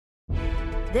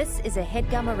This is a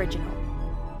HeadGum original.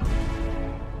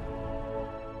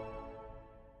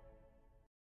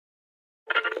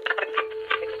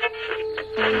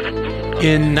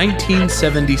 In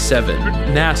 1977,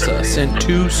 NASA sent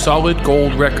 2 solid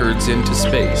gold records into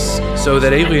space so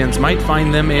that aliens might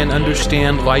find them and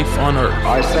understand life on Earth.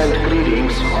 I send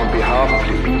greetings on behalf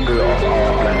of the people of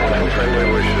our planet and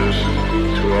friendly wishes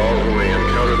to all who may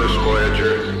encounter this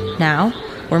Voyager. Now,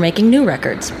 we're making new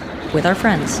records with our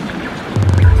friends.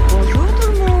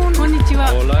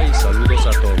 Hola y saludos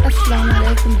a todos.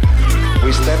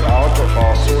 We step out of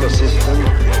our solar system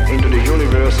into the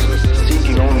universe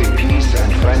seeking only peace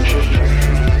and friendship.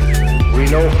 We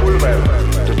know full well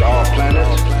that our planet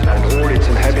and all its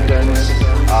inhabitants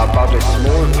are but a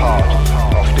small part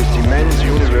of this immense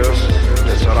universe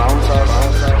that surrounds us.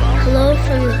 Hello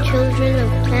from the children of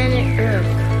planet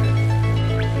Earth.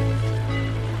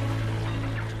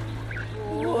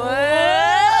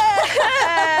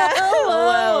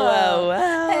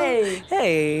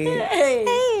 Hey.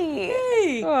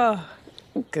 Oh,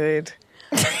 good.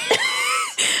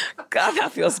 God,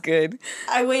 that feels good.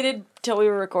 I waited till we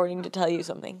were recording to tell you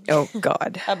something. Oh,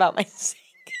 God. About my sink.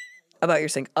 About your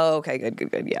sink. Oh, okay,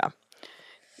 good, yeah.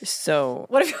 So...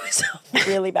 What if it was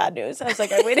really bad news? I was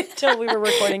like, I waited till we were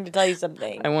recording to tell you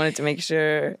something. I wanted to make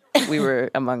sure we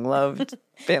were among loved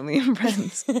family and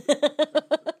friends.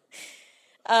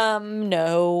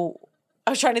 No. I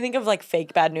was trying to think of like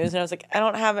fake bad news, and I was like, I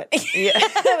don't have it. Yeah.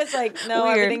 I was like, no,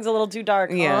 Weird. everything's a little too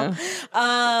dark. Yeah.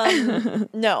 Huh?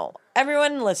 No.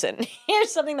 Everyone, listen.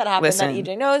 Here's something that happened that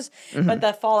EJ knows, but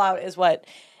the fallout is what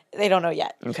they don't know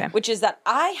yet. Okay. Which is that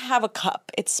I have a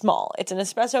cup. It's small. It's an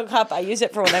espresso cup. I use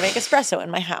it for when I make espresso in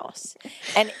my house.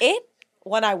 And it,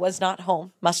 when I was not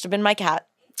home, must have been my cat,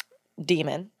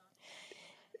 Demon.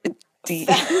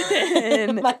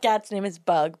 My cat's name is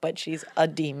Bug, but she's a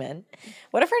demon.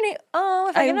 What if her name? Oh,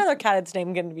 if I get another cat, its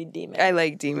name going to be Demon. I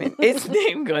like Demon. Its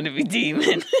name going to be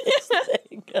Demon. Its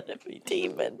name going to be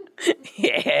Demon.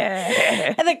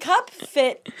 Yeah. And the cup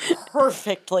fit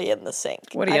perfectly in the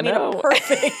sink. What do you know? A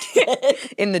perfect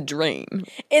fit. In the drain.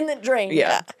 In the drain,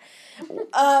 Yeah.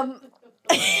 And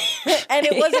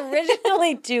it was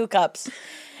originally 2 cups.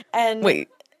 And Wait.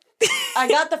 I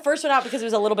got the first one out because it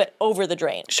was a little bit over the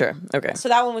drain. Sure. Okay. So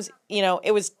that one was,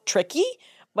 it was tricky,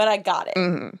 but I got it.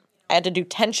 Mm-hmm. I had to do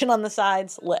tension on the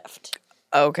sides, lift.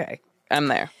 Okay. I'm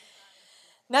there.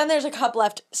 Then there's a cup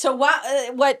left. So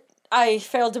what I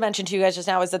failed to mention to you guys just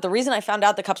now is that the reason I found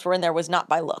out the cups were in there was not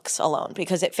by looks alone,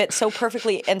 because it fit so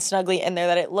perfectly and snugly in there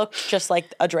that it looked just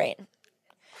like a drain.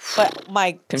 But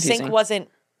my sink wasn't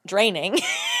draining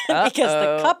because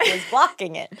the cup was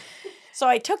blocking it. So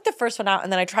I took the first one out,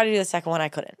 and then I tried to do the second one. I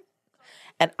couldn't.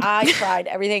 And I tried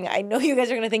everything. I know you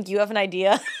guys are going to think you have an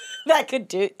idea that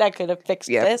could have fixed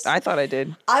this. I thought I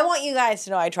did. I want you guys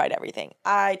to know I tried everything.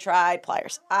 I tried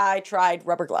pliers. I tried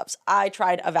rubber gloves. I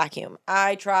tried a vacuum.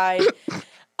 I tried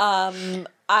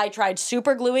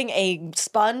super gluing a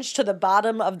sponge to the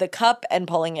bottom of the cup and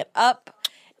pulling it up.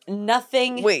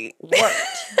 Nothing worked.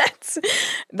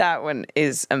 That one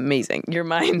is amazing. Your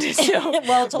mind is so...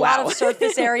 Well, it's a lot of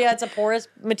surface area. It's a porous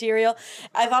material.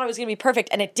 I thought it was going to be perfect,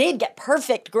 and it did get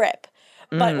perfect grip.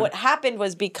 But what happened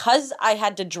was, because I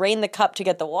had to drain the cup to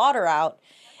get the water out,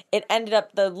 it ended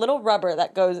up the little rubber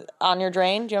that goes on your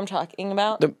drain. Do you know what I'm talking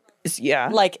about? Yeah.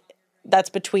 Like, that's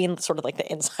between sort of like the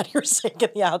inside of your sink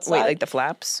and the outside. Wait, like the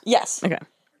flaps? Yes. Okay.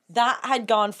 That had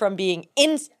gone from being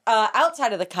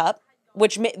outside of the cup,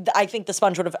 which I think the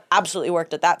sponge would have absolutely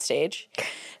worked at that stage,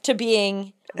 to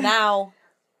being now.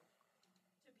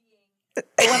 It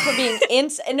went from being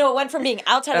it went from being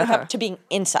outside of the cup to being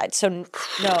inside. So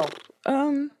no.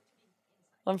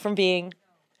 Went from being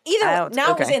it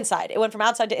was inside. It went from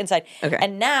outside to inside. Okay.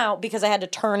 And now, because I had to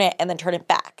turn it and then turn it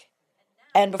back.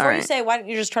 And before you say, why don't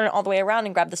you just turn it all the way around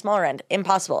and grab the smaller end?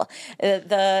 Impossible.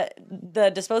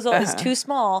 The disposal is too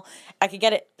small. I could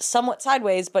get it somewhat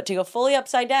sideways, but to go fully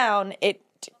upside down, it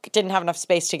didn't have enough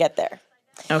space to get there.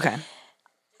 Okay.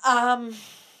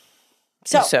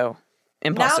 So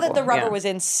impossible. Now that the rubber was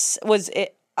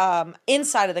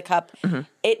inside of the cup,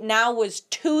 it now was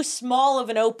too small of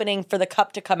an opening for the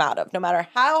cup to come out of. No matter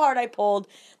how hard I pulled,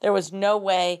 there was no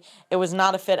way. It was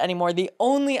not a fit anymore. The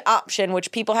only option,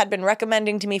 which people had been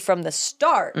recommending to me from the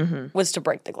start, was to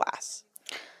break the glass.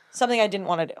 Something I didn't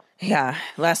want to do. Yeah,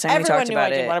 last time we talked about it, everyone knew I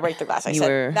didn't want to break the glass. I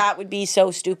said that would be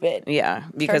so stupid. Yeah,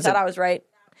 because turns out I was right.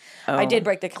 Oh. I did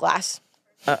break the glass.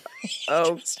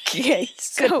 Okay,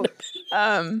 so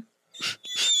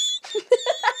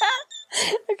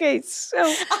okay, so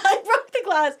I broke the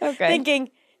glass thinking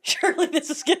surely this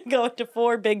is going to go into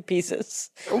 4 big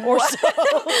pieces or so.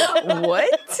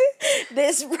 What?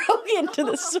 This broke into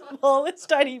the smallest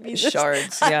tiny pieces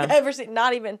Shards, I've yeah. ever seen.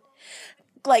 Not even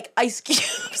like ice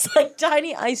cubes, like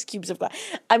tiny ice cubes of glass.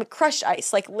 I'm crushed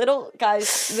ice, like little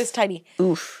guys this tiny.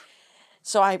 Oof.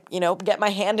 So I, get my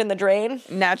hand in the drain,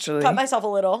 Naturally. cut myself a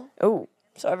little. Oh.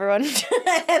 So everyone,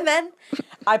 and then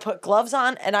I put gloves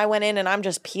on and I went in and I'm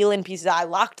just peeling pieces. I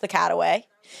locked the cat away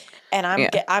and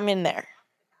I'm in there.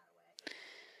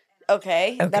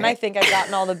 Okay. Then I think I've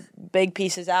gotten all the big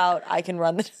pieces out. I can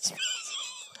run the disposal.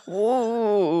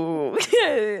 Ooh.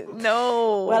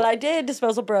 No. Well, I did.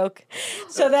 Disposal broke.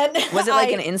 So then was it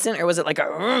like an instant or was it like a...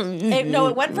 No,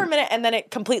 it went for a minute and then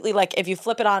it completely, like, if you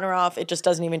flip it on or off, it just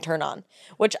doesn't even turn on,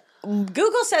 which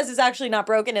Google says is actually not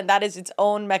broken, and that is its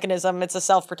own mechanism. It's a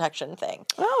self-protection thing.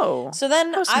 Oh. So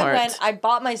then smart. I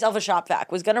bought myself a shop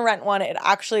vac, was going to rent one. It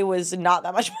actually was not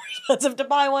that much more expensive to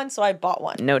buy one, so I bought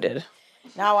one. Noted.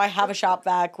 Now I have a shop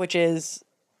vac, which is...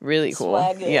 Really cool.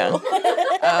 Swagoo. Yeah.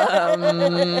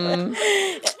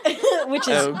 Which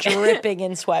is dripping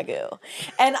in swagoo.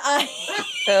 And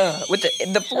With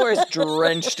the floor is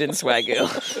drenched in swagoo.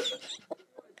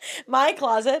 my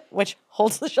closet, which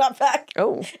holds the shop vac,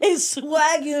 is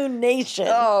swagoo nation.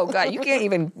 Oh god, you can't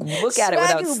even look at it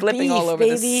without Swagoo slipping beef, all over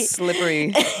baby. the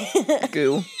slippery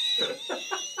goo.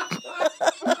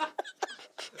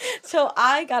 So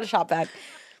I got a shop vac,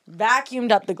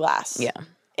 vacuumed up the glass. Yeah.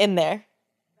 In there.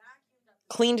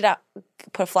 Cleaned it out,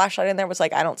 put a flashlight in there, was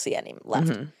like, I don't see any left.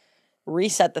 Mm-hmm.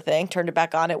 Reset the thing, turned it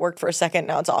back on. It worked for a second.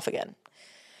 Now it's off again.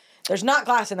 There's not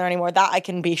glass in there anymore. That I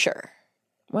can be sure.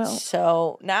 Well.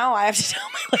 So now I have to tell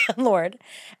my landlord.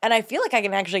 And I feel like I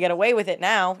can actually get away with it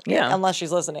now. Yeah. Unless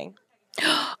she's listening.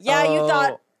 Yeah, you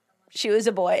thought she was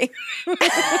a boy. Women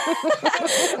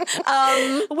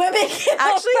get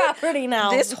actually property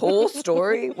now. This whole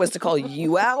story was to call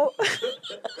you out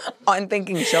on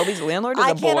thinking Shelby's landlord is I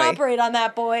a boy. can't operate on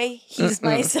that boy. He's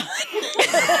my son.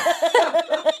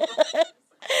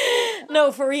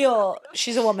 No, for real.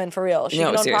 She's a woman, for real. She can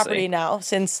own seriously. property now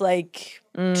since like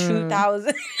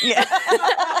 2000. Yeah,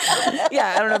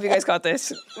 I don't know if you guys caught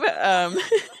this.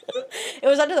 It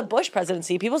was under the Bush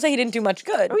presidency. People say he didn't do much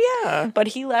good. Oh, yeah. But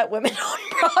he let women own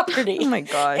property. Oh, my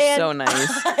gosh. And so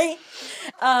nice.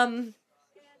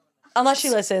 Unless she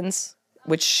listens.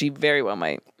 Which she very well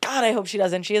might. God, I hope she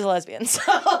doesn't. She is a lesbian. So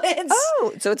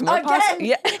it's more possible.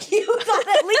 Yeah. You thought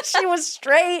at least she was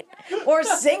straight or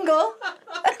single.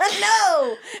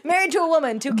 No. Married to a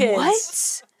woman, 2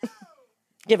 kids. What?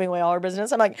 Giving away all her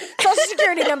business. I'm like, social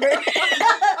security number.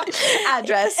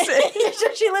 Address.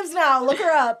 She lives now. Look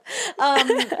her up. But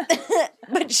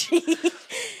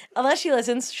unless she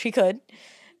listens, she could.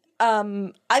 I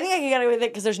think I can get away with it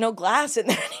because there's no glass in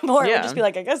there anymore. Yeah. It would just be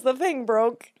like, I guess the thing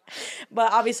broke.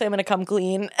 But obviously I'm going to come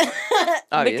clean.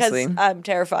 Obviously. Because I'm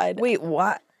terrified. Wait,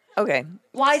 what? Okay.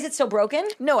 Why is it still broken?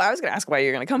 No, I was going to ask why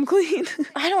you're going to come clean.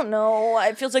 I don't know.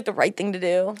 It feels like the right thing to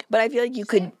do. But I feel like you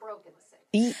could...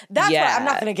 That's why I'm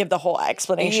not going to give the whole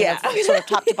explanation of sort of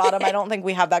top to bottom. I don't think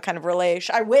we have that kind of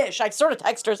relation. I wish. I sort of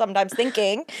text her sometimes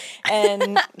thinking,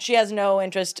 and she has no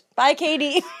interest. Bye,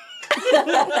 Katie.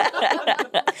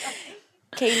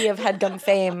 Katie of Headgum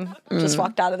fame just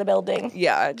walked out of the building.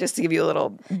 Yeah, just to give you a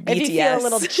little BTS. If you feel a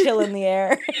little chill in the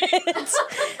air, it's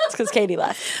because Katie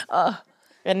left.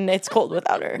 And it's cold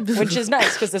without her, which is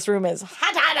nice because this room is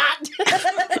hot.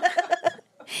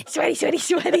 Sweaty.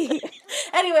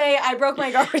 Anyway, I broke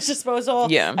my garbage disposal.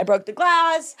 Yeah. I broke the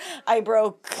glass. I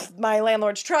broke my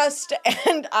landlord's trust,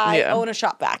 and I own a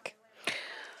shop vac.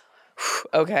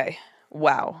 Okay.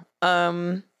 Wow.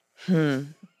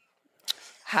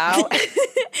 How?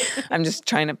 I'm just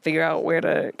trying to figure out where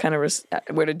to kind of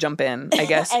where to jump in. I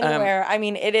guess Anywhere. I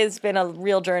mean, it has been a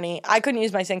real journey. I couldn't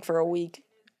use my sink for a week.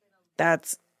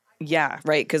 That's right.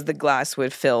 Because the glass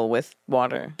would fill with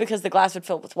water. Because the glass would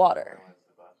fill with water.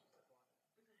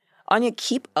 Anya,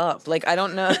 keep up. Like, I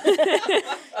don't know.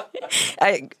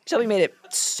 Shelby made it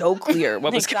so clear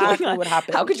what was going on. What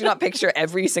happened. How could you not picture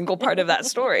every single part of that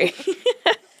story?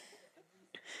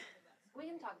 We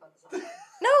can talk about this.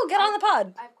 No, get on the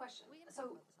pod. I have a question.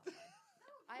 So,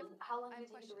 how long did it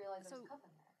take you to realize there was a cup in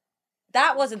there?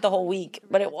 That wasn't the whole week,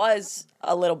 but it was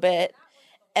a little bit.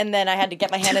 And then I had to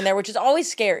get my hand in there, which is always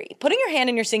scary. Putting your hand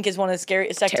in your sink is one of the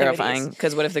scariest activities. Terrifying.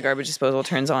 Because what if the garbage disposal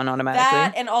turns on automatically?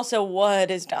 That, and also what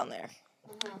is down there.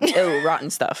 Oh, rotten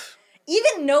stuff.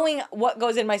 Even knowing what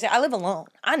goes in my sink, I live alone.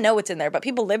 I know what's in there, but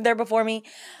people lived there before me.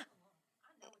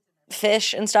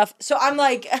 Fish and stuff. So I'm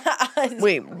like,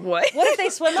 wait, what? What if they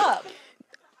swim up?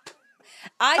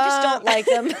 I just don't like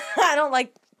them. I don't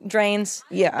like drains.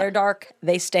 Yeah. They're dark.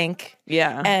 They stink.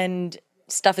 Yeah. And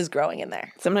stuff is growing in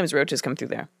there. Sometimes roaches come through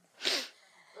there.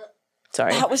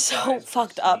 Sorry. That was so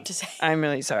fucked up to say. I'm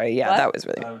really sorry. Yeah, What? that was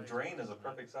really... A drain is a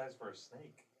perfect size for a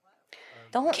snake.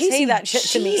 Don't say that shit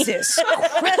to me. Jesus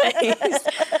Christ.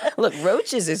 Look,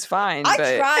 roaches is fine, I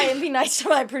but try and be nice to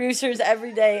my producers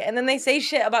every day, and then they say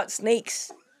shit about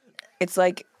snakes. it's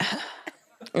like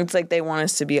they want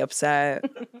us to be upset.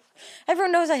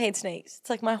 Everyone knows I hate snakes. It's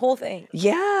like my whole thing.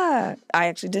 Yeah, I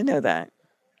actually did know that.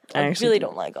 I really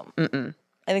don't like them.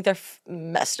 I think they're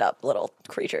messed up little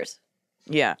creatures.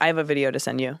 Yeah, I have a video to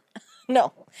send you.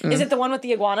 No. Is it the one with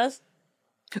the iguanas?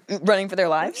 Running for their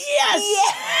lives?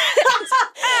 Yes!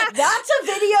 That's a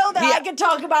video that I could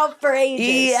talk about for ages.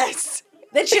 Yes.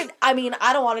 That should, I mean,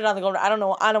 I don't want it on the go. I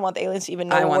don't want the aliens to even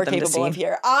know I what want we're them to capable see. of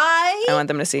here. I want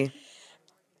them to see.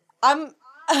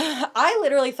 I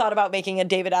literally thought about making a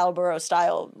David Attenborough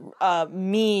style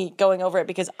me going over it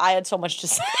because I had so much to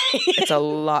say. It's a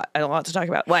lot to talk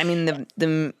about. Well, I mean,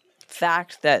 the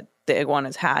fact that the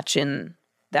iguanas hatch in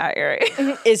that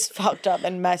area is fucked up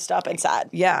and messed up and sad.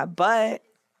 Yeah, but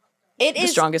it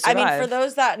is. Strongest I mean, survive. for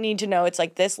those that need to know, it's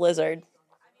like this lizard,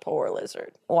 poor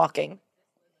lizard, walking,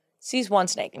 sees one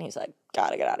snake and he's like,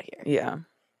 gotta get out of here. Yeah.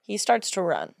 He starts to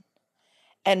run.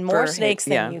 And more snakes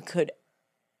than you could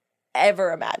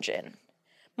ever imagine.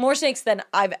 More snakes than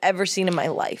I've ever seen in my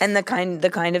life. And the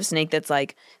kind of snake that's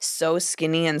like so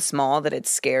skinny and small that it's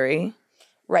scary.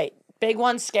 Right. Big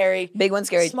one's scary. Big one's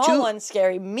scary. Small one's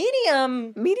scary.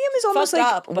 Medium is almost like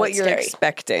up, what you're scary.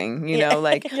 expecting. You know,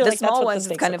 like You're the like, small that's what ones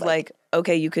the is kind snakes of look like,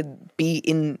 okay, you could be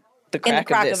in the crack,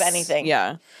 of this. anything.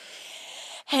 Yeah.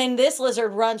 And this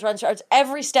lizard runs.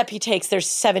 Every step he takes, there's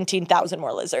 17,000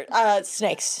 more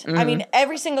snakes. I mean,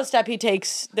 every single step he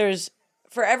takes,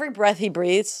 for every breath he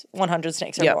breathes, 100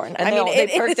 snakes are born. And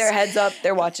they perk their heads up.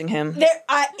 They're watching him.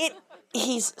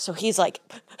 He's like,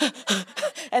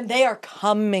 and they are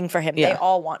coming for him. They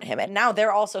all want him. And now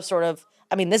they're also sort of,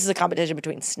 I mean, this is a competition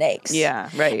between snakes. Yeah,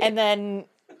 right. And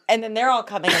then they're all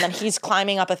coming, and then he's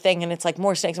climbing up a thing, and it's like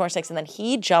more snakes, and then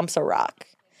he jumps a rock.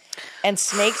 And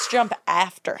snakes jump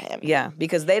after him. Yeah,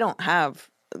 because they don't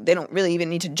really even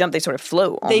need to jump. They sort of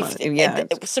float almost.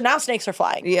 So now snakes are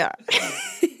flying. Yeah.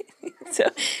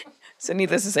 So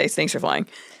needless to say, snakes are flying.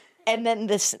 And then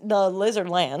the lizard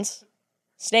lands.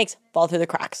 Snakes fall through the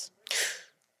cracks.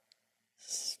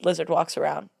 Lizard walks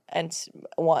around and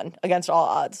won against all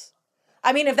odds.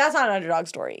 I mean, if that's not an underdog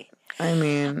story. I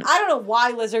mean, I don't know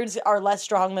why lizards are less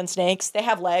strong than snakes. They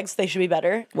have legs. They should be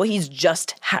better. Well, he's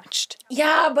just hatched.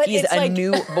 Yeah, but he's it's a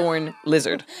newborn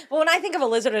lizard. Well, when I think of a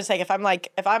lizard and snake, if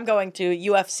I'm going to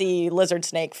UFC lizard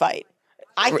snake fight,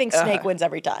 I think snake wins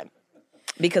every time.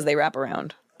 Because they wrap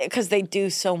around. Because they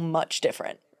do so much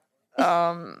different.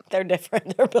 They're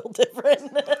different. They're built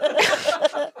different.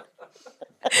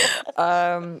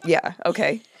 Yeah,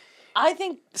 okay. I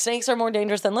think snakes are more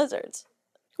dangerous than lizards.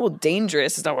 Well,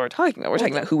 dangerous is not what we're talking about. We're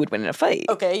talking about who would win in a fight.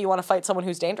 Okay, you want to fight someone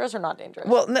who's dangerous or not dangerous?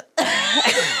 Well, no.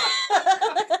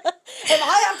 If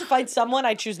I have to fight someone,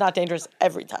 I choose not dangerous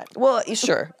every time. Well,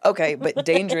 sure. Okay, but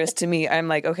dangerous to me, I'm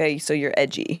like, okay, so you're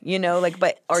edgy. You know, like,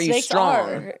 but are you Snakes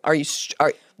strong?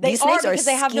 They these snakes because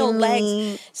they have no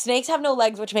skinny. legs. Snakes have no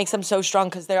legs, which makes them so strong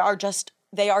because they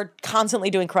are constantly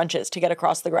doing crunches to get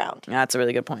across the ground. That's a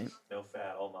really good point. No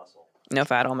fat, all muscle. No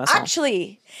fat, all muscle.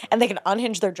 Actually, and they can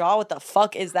unhinge their jaw. What the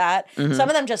fuck is that? Mm-hmm. Some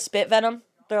of them just spit venom.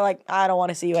 They're like, I don't want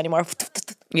to see you anymore.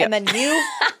 Yep. And then you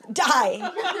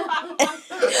die.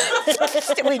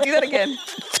 Wait, do that again.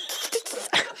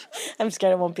 I'm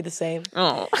scared it won't be the same.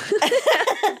 Oh.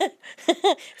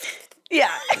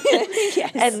 Yeah.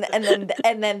 Yes.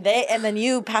 And then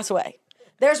you pass away.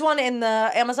 There's one in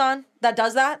the Amazon that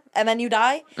does that, and then you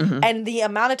die. Mm-hmm. And the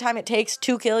amount of time it takes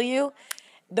to kill you,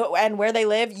 and where they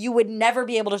live, you would never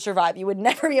be able to survive. You would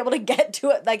never be able to get to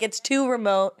it. Like, it's too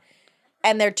remote,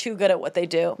 and they're too good at what they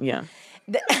do. Yeah.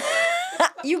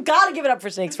 You gotta give it up for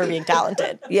snakes for being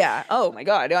talented. Yeah. Oh my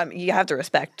God. You have to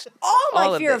respect. All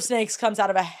my fear of of snakes comes out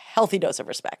of a healthy dose of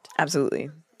respect.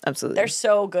 Absolutely. Absolutely. They're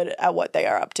so good at what they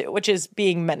are up to, which is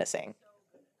being menacing.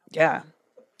 Yeah.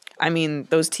 I mean,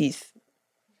 those teeth.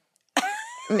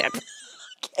 No.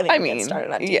 I mean, get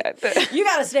started on teeth. Yeah. You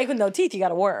got a snake with no teeth, you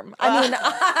got a worm. I mean,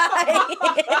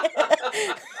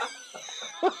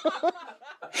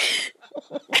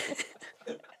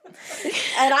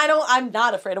 and I'm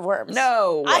not afraid of worms.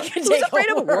 No. I could Who's take afraid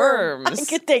a of worm. worms? I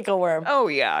could take a worm. Oh,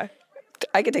 yeah.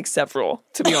 I could take several,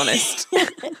 to be honest.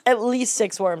 At least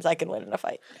 6 worms I could win in a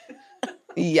fight.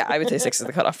 Yeah, I would say 6 is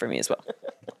the cutoff for me as well.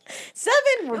 7,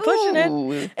 we're pushing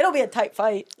Ooh. it. It'll be a tight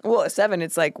fight. Well, at 7,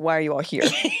 it's like, why are you all here?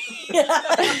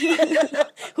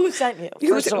 Who sent you? Who's,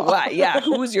 First of all. why? Yeah,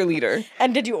 who's your leader?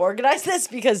 And did you organize this?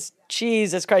 Because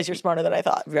Jesus Christ, you're smarter than I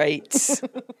thought. Right.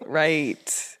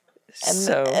 Right. And,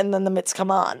 So. and then the mitts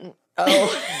come on.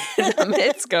 Oh, the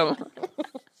mitts come.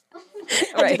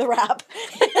 I do the rap.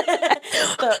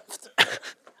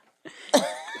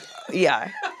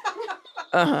 Yeah.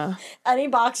 Any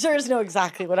boxers know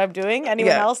exactly what I'm doing.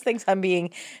 Anyone else thinks I'm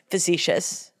being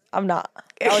facetious. I'm not.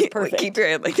 That was perfect. Keep your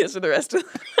hand like this for the rest of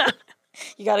the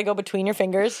You got to go between your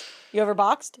fingers. You ever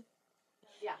boxed?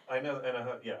 I know, and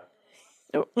yeah.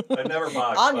 Nope. I've never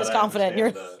boxed. Anya's but I confident.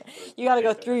 understand You got to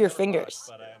go through your fingers.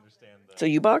 But I understand So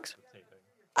you box?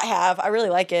 I have. I really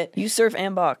like it. You surf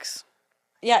and box.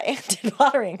 Yeah, and did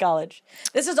pottery in college.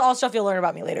 This is all stuff you'll learn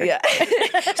about me later. Yeah.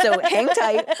 So hang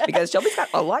tight because Shelby's got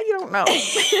a lot you don't know.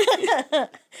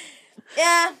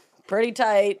 Yeah, pretty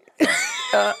tight.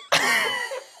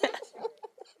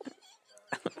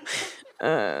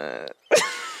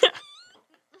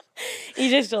 You're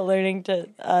just still learning to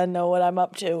know what I'm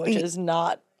up to, which is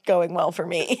not going well for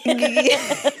me.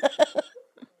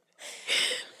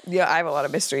 Yeah, I have a lot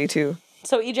of mystery too.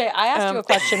 So, EJ, I asked you a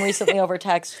question recently over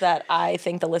text that I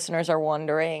think the listeners are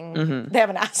wondering. They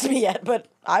haven't asked me yet, but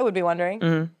I would be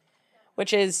wondering,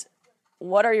 which is,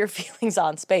 what are your feelings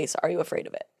on space? Are you afraid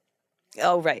of it?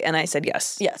 Oh, right. And I said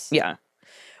yes. Yes. Yeah.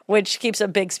 Which keeps a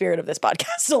big spirit of this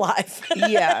podcast alive.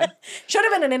 Yeah. Should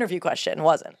have been an interview question,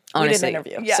 wasn't? Honestly. We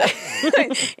did an interview. Yeah. So.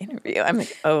 Interview. I'm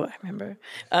like, oh, I remember.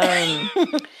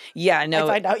 Yeah, no. I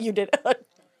find out you did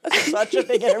such a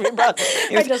big interview process.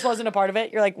 I just wasn't a part of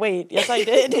it. You're like, wait, yes, I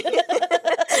did.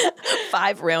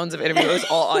 5 rounds of interviews,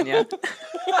 all Anya.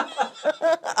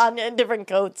 Anya in different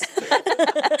coats.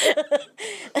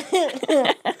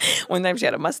 One time she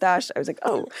had a mustache. I was like,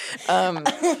 oh.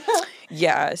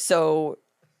 Yeah, so,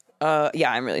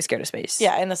 yeah, I'm really scared of space.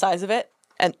 Yeah, and the size of it.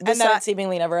 And And that it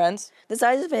seemingly never ends. the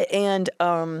size of it and,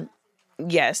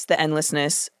 yes, the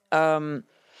endlessness.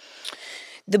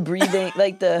 The breathing,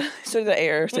 like the sort of the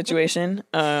air situation.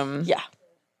 Yeah.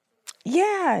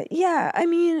 Yeah. I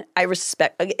mean, I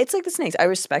respect. It's like the snakes. I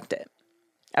respect it.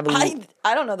 I believe.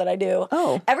 I don't know that I do.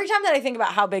 Oh. Every time that I think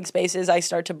about how big space is, I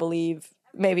start to believe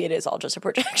maybe it is all just a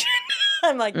projection.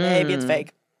 I'm like, maybe it's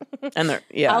fake. And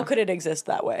yeah. How could it exist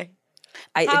that way?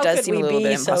 It How does could seem we a little be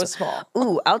bit so impossible. small?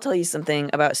 Ooh, I'll tell you something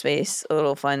about space. A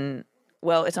little fun.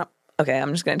 Well, it's not. Okay,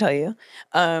 I'm just gonna tell you.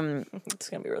 It's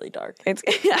gonna be really dark. It's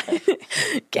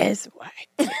guess what?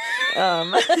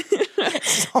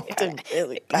 Something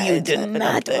really You bad do happened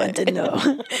not up there. want to know.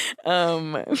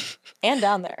 And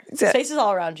down there. So- Space is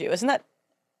all around you, isn't that?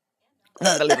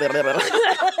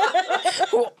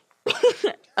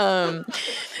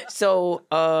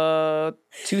 So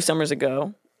 2 summers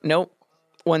ago. Nope.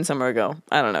 1 summer ago.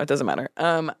 I don't know. It doesn't matter.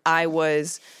 I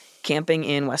was camping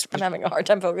in West. I'm having a hard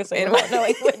time focusing about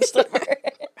knowing which summer.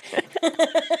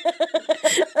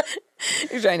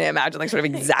 You're trying to imagine like sort of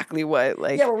exactly what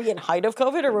like. Yeah, were we in height of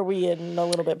COVID or were we in a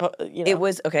little bit? It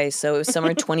was okay. So it was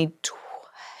summer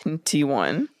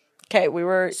 2021. Okay, we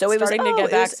were starting to get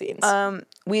vaccines.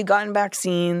 We had gotten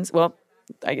vaccines. Well,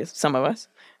 I guess some of us.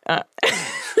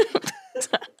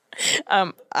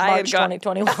 March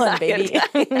 2021, baby.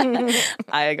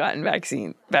 I had gotten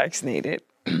vaccinated.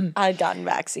 I'd gotten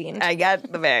vaccine. I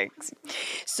got the vaccine.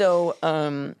 So,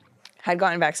 had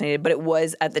gotten vaccinated, but it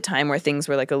was at the time where things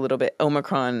were like a little bit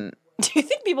Omicron. Do you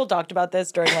think people talked about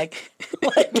this during like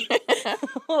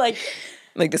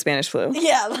Like the Spanish flu?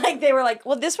 yeah, like they were like,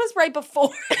 well, this was right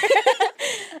before.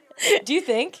 Do you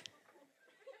think?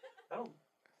 I don't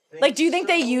think Like, do you think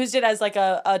they used it as like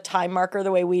a time marker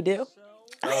the way we do?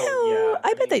 Oh, yeah.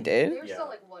 I bet they did. You're still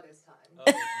like, what is time?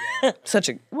 Such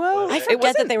a well. I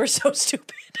forget that they were so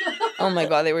stupid. Oh my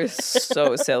god, they were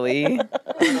so silly. I don't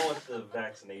know what the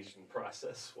vaccination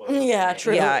process was. Yeah,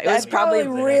 true. Yeah, it was That's probably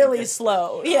probably really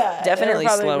slow. Yeah, Definitely they were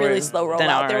probably slower really slow than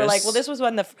rollout. They were like, ours. well, this was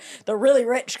when the really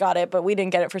rich got it, but we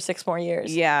didn't get it for 6 more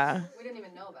years. Yeah, We didn't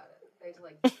even know about it. They had to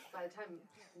like, by the time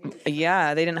news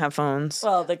yeah, they didn't have phones.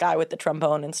 Well, the guy with the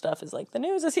trombone and stuff is like, the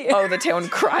news is here. Oh, the town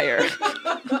crier. you like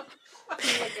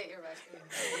get your vaccine.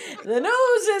 The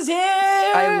news is here.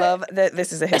 I love that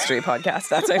this is a history podcast.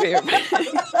 That's my favorite part.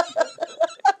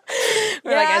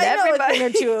 We're Yeah, like, and I know a everybody. thing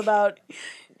or two about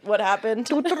what happened.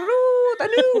 The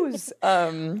news.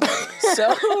 So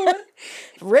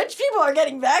Rich people are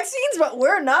getting vaccines, but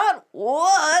we're not.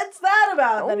 What's that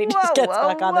about? Then he just Whoa, gets whoa,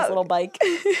 back on his whoa. little bike.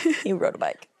 He rode a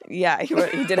bike. yeah, he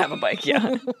did have a bike.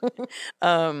 Yeah.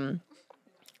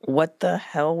 What the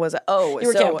hell was it? Oh, You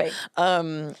were so camping.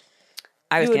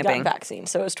 I was You had gotten camping. vaccine,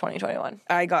 so it was 2021.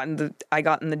 I got in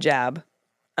the jab.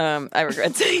 I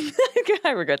regret saying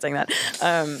that.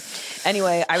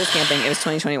 Anyway, I was camping. It was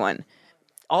 2021.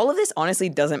 All of this honestly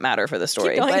doesn't matter for the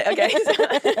story. But okay.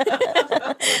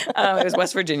 It was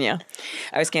West Virginia.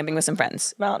 I was camping with some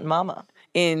friends. Mountain Mama.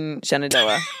 In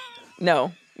Shenandoah.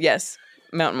 No. Yes.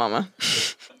 Mountain Mama.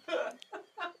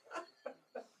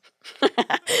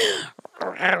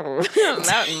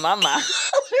 Mountain Mama.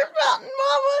 Mountain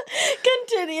Mama.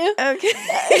 Continue.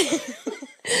 Okay.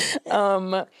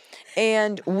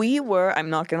 And we were, I'm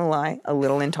not going to lie, a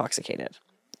little intoxicated.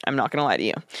 I'm not going to lie to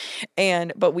you.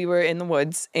 But we were in the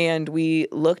woods and we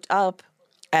looked up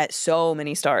at so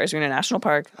many stars. We're in a national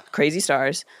park, crazy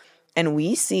stars. And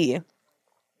we see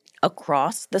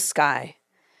across the sky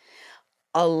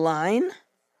a line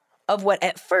of what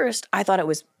at first I thought it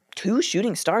was 2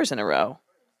 shooting stars in a row.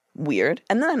 Weird.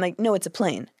 And then I'm like, no, it's a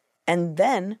plane. And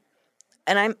then,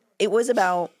 it was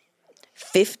about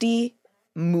 50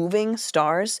 moving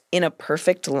stars in a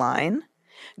perfect line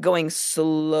going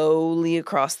slowly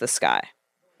across the sky.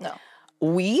 No.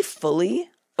 We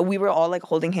were all like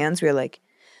holding hands. We were like,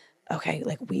 okay,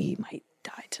 like we might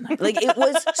die tonight. Like it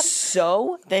was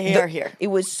so. They are here. It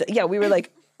was, yeah, we were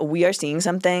like, we are seeing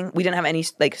something. We didn't have any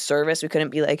like service. We couldn't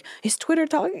be like, is Twitter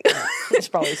talking? It's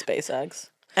probably SpaceX.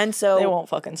 And so they won't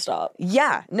fucking stop.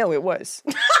 Yeah, no, it was.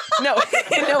 No,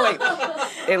 wait.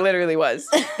 It literally was.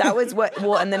 That was what.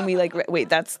 Well, and then we like wait.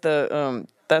 That's the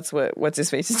That's what's his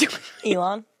face is doing.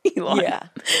 Elon. Yeah,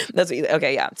 that's what,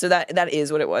 okay. Yeah, so that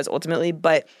is what it was ultimately.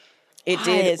 But it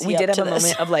did. We did have a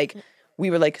moment of like we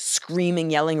were like screaming,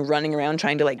 yelling, running around,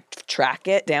 trying to like track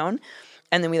it down.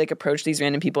 And then we like approached these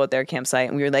random people at their campsite,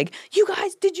 and we were like, "You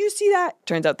guys, did you see that?"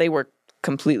 Turns out they were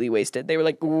completely wasted. They were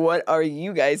like, "What are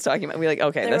you guys talking about?" We were like,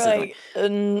 "Okay, this is like,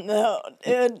 no,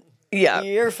 dude, yeah,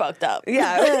 you're fucked up."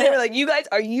 Yeah, they were like, "You guys,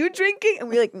 are you drinking?" And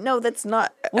we were like, "No, that's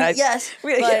not." Yes,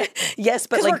 we were like, yes,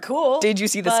 but like, we're cool. Did you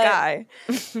see the sky?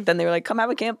 Then they were like, "Come have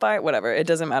a campfire." Whatever, it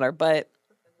doesn't matter. But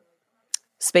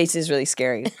space is really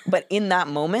scary. But in that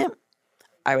moment,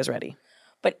 I was ready.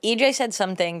 But EJ said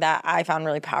something that I found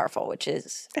really powerful, which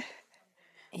is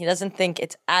he doesn't think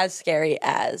it's as scary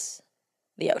as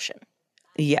the ocean.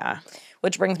 Yeah.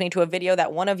 Which brings me to a video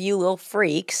that one of you little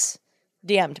freaks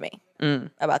DM'd me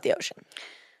about the ocean.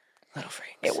 Little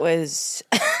freaks. It was,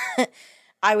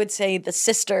 I would say, the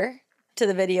sister to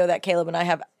the video that Caleb and I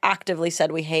have actively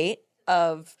said we hate,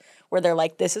 of where they're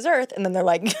like, this is Earth, and then they're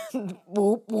like,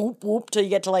 whoop, whoop, whoop, till you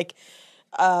get to like,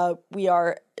 we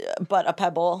are but a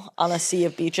pebble on a sea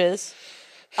of beaches.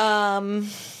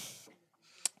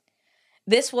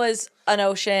 This was an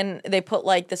ocean. They put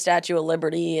like the Statue of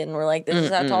Liberty and we're like, this is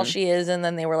how tall she is. And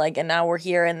then they were like, and now we're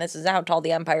here and this is how tall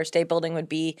the Empire State Building would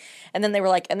be. And then they were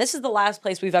like, and this is the last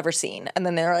place we've ever seen. And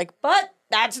then they were like, but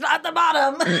that's not the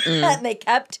bottom. And they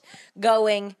kept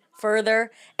going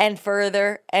further and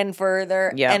further and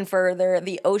further and further.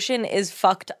 The ocean is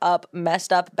fucked up,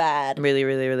 messed up bad. Really,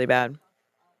 really, really bad.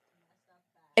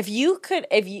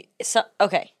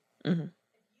 Okay. Mm-hmm.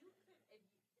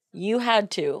 You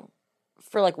had to,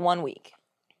 for like 1 week,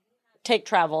 take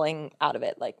traveling out of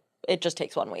it. Like, it just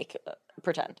takes 1 week.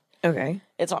 Pretend. Okay.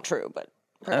 It's not true, but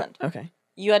pretend. Okay.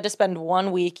 You had to spend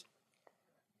 1 week,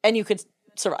 and you could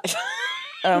survive.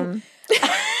 On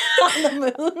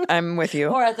the moon. I'm with you.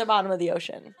 Or at the bottom of the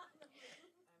ocean.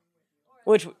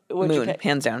 Which would moon, you pick?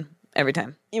 Hands down, every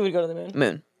time. You would go to the moon?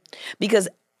 Moon. Because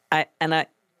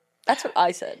that's what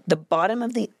I said. The bottom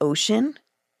of the ocean,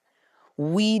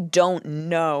 we don't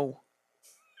know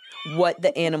what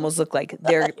the animals look like.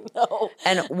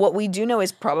 And what we do know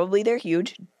is probably they're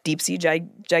huge. Deep sea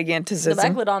giganticism. The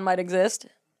megalodon might exist.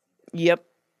 Yep.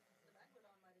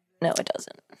 No, it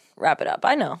doesn't. Wrap it up.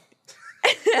 I know.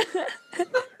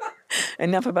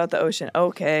 Enough about the ocean.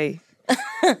 Okay.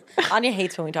 Anya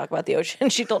hates when we talk about the ocean.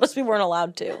 She told us we weren't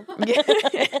allowed to.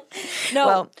 No,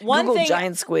 well, one Google thing,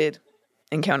 giant squid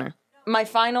encounter. My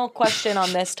final question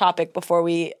on this topic before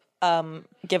we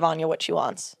give Anya what she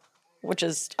wants, which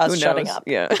is us shutting up.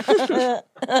 Yeah.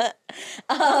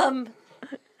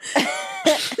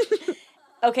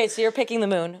 Okay, so you're picking the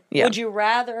moon. Yeah. Would you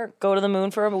rather go to the moon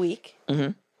for a week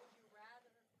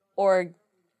or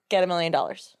get $1 million?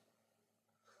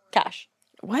 Cash.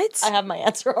 What? I have my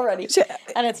answer already.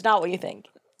 And it's not what you think.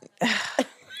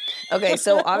 Okay,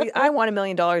 so I want $1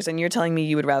 million and you're telling me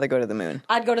you would rather go to the moon.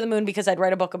 I'd go to the moon because I'd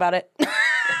write a book about it.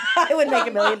 I would make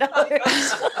 $1 million.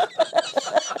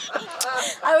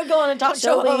 I would go on a talk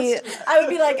show host. I would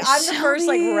be like, I'm the first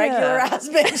like regular ass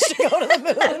bitch to go to the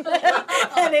moon.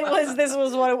 And this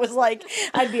was what it was like.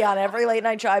 I'd be on every late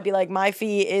night show. I'd be like, my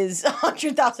fee is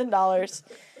 $100,000.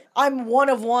 I'm one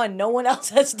of one. No one else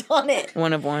has done it.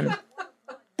 One of one.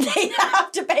 They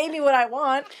have to pay me what I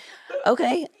want.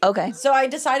 Okay. So I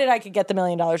decided I could get the $1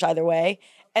 million either way,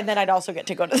 and then I'd also get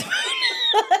to go to the moon.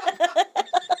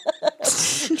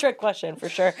 Trick question for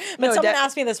sure. But someone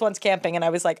asked me this once camping, and I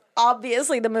was like,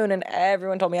 obviously the moon, and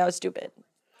everyone told me I was stupid.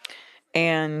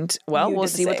 And, well, we'll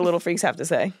see what the little freaks have to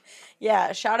say.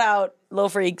 Yeah, shout out, Little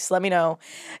Freaks. Let me know.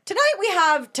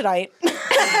 Tonight.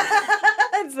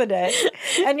 It's the day.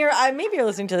 And maybe you're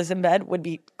listening to this in bed. Would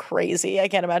be crazy. I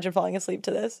can't imagine falling asleep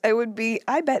to this. It would be,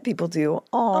 I bet people do.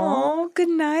 Oh, good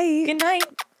night. Good night.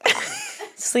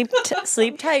 Sleep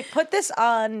tight. Put this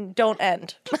on Don't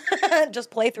End.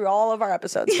 Just play through all of our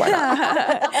episodes. Why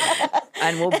not?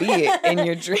 And we'll be in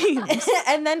your dreams.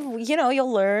 And then,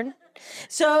 you'll learn.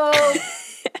 So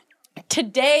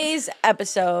today's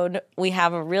episode, we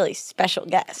have a really special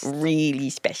guest. Really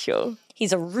special.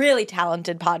 He's a really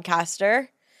talented podcaster,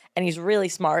 and he's really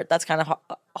smart. That's kind of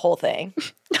whole thing.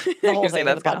 The whole thing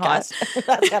of the podcast.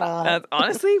 That's kind of hot.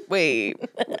 Honestly, wait.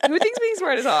 Who thinks being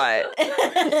smart is hot?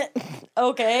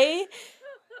 Okay.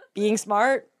 Being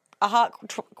smart, a hot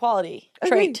quality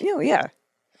trait. Yeah.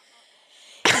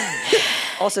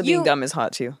 Also, being dumb is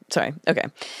hot, too. Sorry. Okay.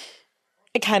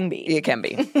 It can be. It can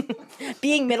be.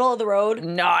 Being middle of the road.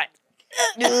 Not.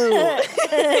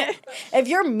 If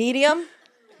you're medium,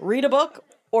 read a book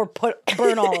or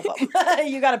burn all of them.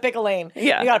 You got to pick a lane.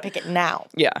 Yeah. You got to pick it now.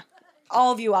 Yeah.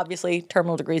 All of you, obviously,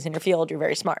 terminal degrees in your field, you're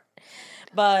very smart.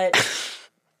 But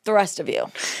the rest of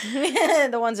you,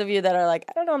 the ones of you that are like,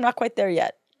 I don't know, I'm not quite there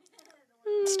yet.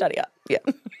 Study up. Yeah.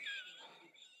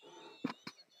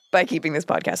 By keeping this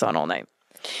podcast on all night.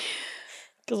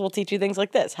 Because we'll teach you things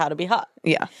like this, how to be hot.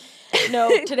 Yeah. No,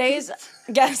 today's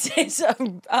guest has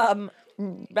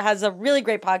a really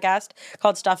great podcast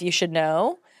called Stuff You Should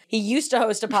Know. He used to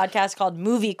host a podcast called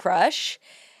Movie Crush.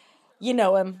 You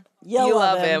know him. You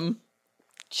love him.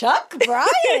 Chuck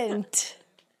Bryant.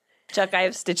 Chuck, I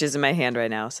have stitches in my hand right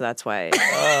now, so that's why.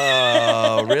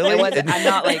 Oh, really? I'm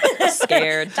not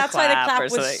scared. That's why the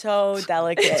clap was so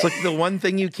delicate. It's like the one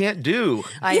thing you can't do.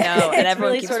 I know, and everyone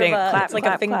really keeps sort saying clap. It's like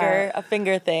clap, a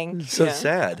finger thing. It's so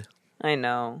sad. I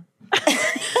know.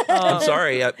 I'm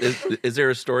sorry. Is there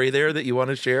a story there that you want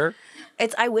to share?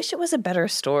 I wish it was a better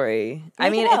story.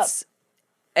 It's.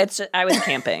 I was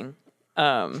camping.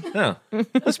 Oh,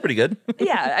 that's pretty good.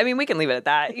 Yeah, we can leave it at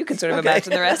that. You can sort of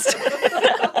imagine the rest.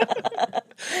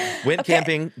 Went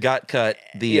camping, got cut,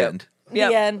 the end. The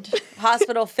end.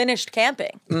 Hospital, finished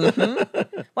camping.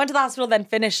 Mm-hmm. Went to the hospital, then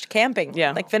finished camping.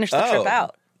 Yeah. Finished the trip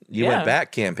out. You went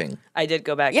back camping. I did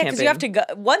go back camping. camping. Because you have to go.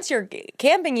 Once you're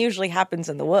camping, usually happens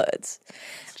in the woods.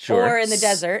 Sure. Or in the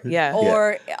desert. Yeah.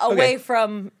 Or away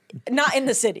from, not in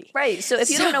the city. Right. So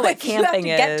if you don't know what camping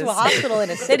is. If you have to get to a hospital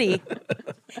in a city,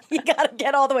 you got to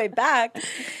get all the way back.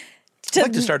 I'd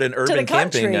like to start an urban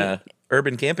camping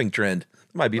trend.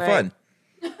 Might be fun.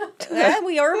 Yeah,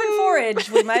 we urban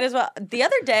forage. We might as well. The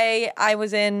other day, I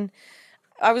was on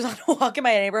a walk in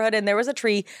my neighborhood, and there was a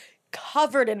tree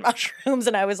covered in mushrooms,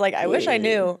 and I was like, I wish I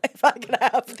knew if I could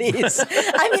have these.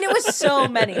 It was so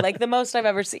many, the most I've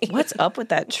ever seen. What's up with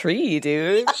that tree,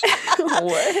 dude?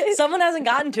 What? Someone hasn't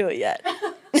gotten to it yet.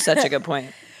 Such a good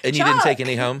point. And you didn't take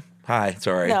any home? Hi,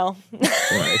 sorry. No.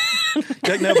 Right.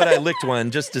 No, but I licked one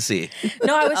just to see.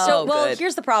 No, I was good.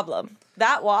 Here's the problem.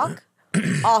 That walk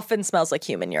often smells like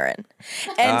human urine.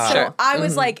 And so I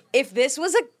was like, if this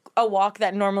was a walk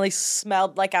that normally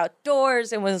smelled like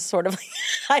outdoors and was sort of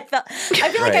I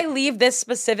feel like I leave this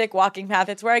specific walking path.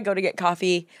 It's where I go to get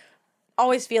coffee,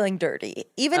 always feeling dirty.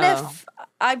 Even if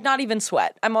I'm not even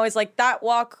sweat. I'm always like, that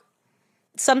walk,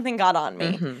 something got on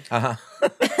me.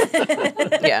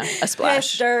 Mm-hmm. Yeah, a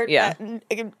splash. Dirt,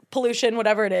 pollution,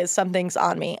 whatever it is, something's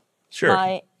on me.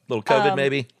 Sure. Little COVID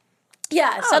maybe?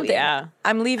 Yeah, something. Yeah.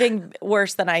 I'm leaving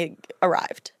worse than I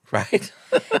arrived. Right.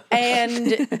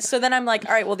 And so then I'm like,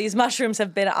 all right, well, these mushrooms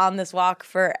have been on this walk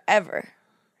forever.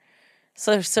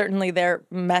 So certainly they're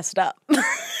messed up.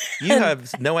 You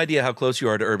have no idea how close you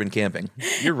are to urban camping.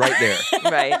 You're right there.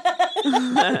 Right.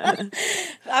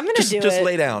 I'm going to do it. Just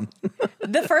lay down.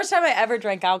 The first time I ever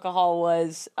drank alcohol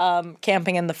was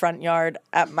camping in the front yard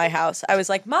at my house. I was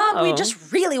like, Mom, we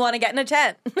just really want to get in a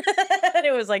tent. And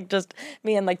it was just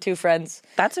me and two friends.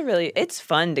 It's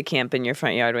fun to camp in your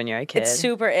front yard when you're a kid. It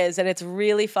super is. And it's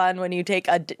really fun when you take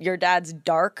your dad's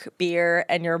dark beer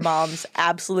and your mom's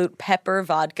absolute pepper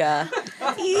vodka.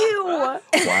 Ew.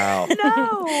 Wow.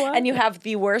 No. And you have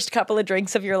the worst couple of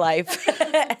drinks of your life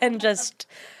and just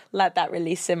let that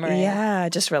really simmer in. Yeah,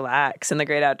 just relax in the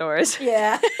great outdoors.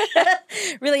 Yeah.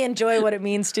 Really enjoy what it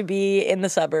means to be in the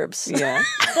suburbs. Yeah.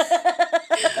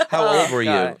 How old were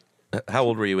you? How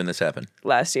old were you when this happened?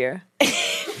 Last year.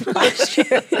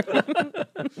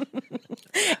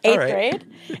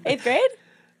 Eighth grade?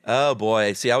 Oh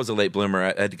boy! See, I was a late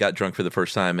bloomer. I got drunk for the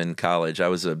first time in college. I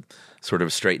was a sort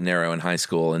of straight and narrow in high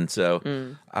school, and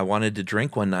so I wanted to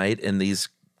drink one night. And these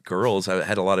girls, I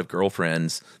had a lot of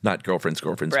girlfriends, not girlfriends,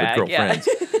 Brag, but girlfriends.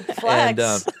 And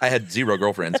I had 0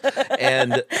 girlfriends,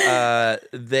 and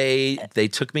they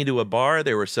took me to a bar.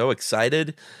 They were so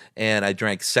excited, and I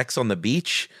drank Sex on the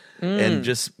Beach, and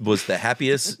just was the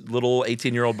happiest little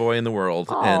 18-year-old boy in the world.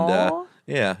 Aww. And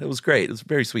yeah, it was great. It was a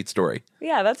very sweet story.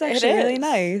 Yeah, that's actually really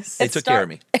nice. They took care of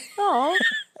me.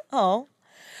 Oh,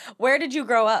 where did you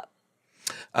grow up?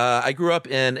 I grew up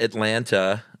in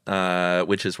Atlanta,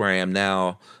 which is where I am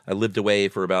now. I lived away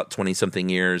for about 20-something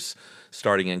years,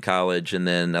 starting in college, and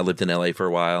then I lived in LA for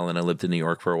a while, and I lived in New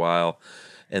York for a while,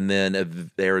 and then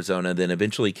Arizona, then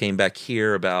eventually came back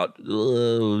here about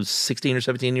 16 or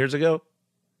 17 years ago.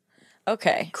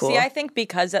 Okay. Cool. See, I think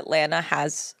because Atlanta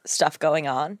has stuff going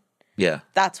on, yeah,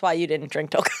 that's why you didn't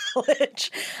drink till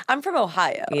college. I'm from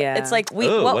Ohio. Yeah. It's like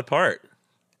what part?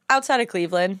 Outside of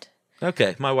Cleveland.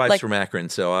 Okay, my wife's from Akron,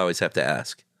 so I always have to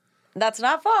ask. That's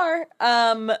not far.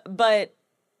 But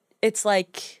it's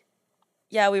like,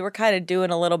 yeah, we were kind of doing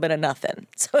a little bit of nothing.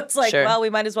 So it's like, well, we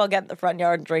might as well get in the front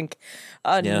yard and drink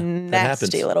a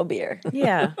nasty little beer.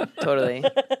 Yeah, totally.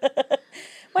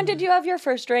 When did you have your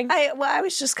first drink? I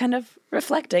was just kind of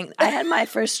reflecting. I had my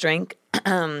first drink.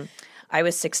 I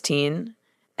was 16,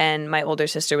 and my older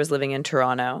sister was living in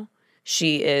Toronto.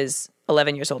 She is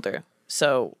 11 years older.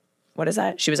 So what is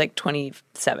that? She was like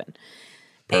 27.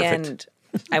 Perfect. And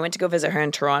I went to go visit her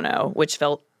in Toronto, which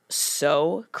felt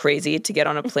so crazy to get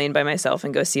on a plane by myself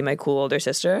and go see my cool older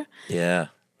sister. Yeah.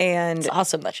 And it's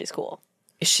awesome that she's cool.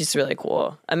 She's really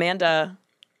cool. Amanda,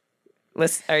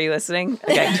 are you listening?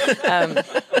 Okay.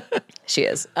 She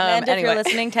is. Amanda, anyway. if you're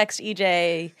listening, text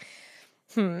EJ.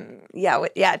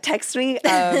 Yeah, text me.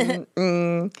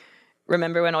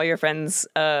 Remember when all your friends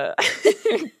got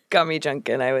me drunk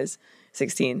and I was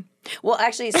 16? Well,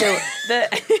 actually, so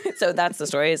that's the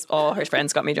story, is all her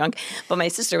friends got me drunk. But my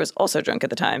sister was also drunk at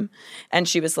the time. And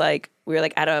she was like, we were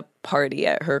like at a party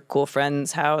at her cool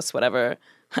friend's house, whatever.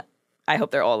 I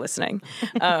hope they're all listening.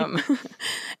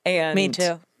 And me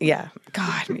too. Yeah.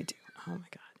 God, me too. Oh my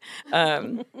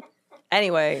God.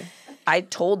 Anyway, I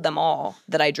told them all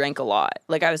that I drank a lot.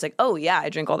 Like, I was like, oh, yeah, I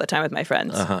drink all the time with my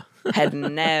friends. Had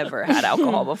never had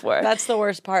alcohol before. That's the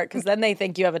worst part, because then they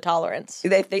think you have a tolerance.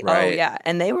 They think, oh, yeah.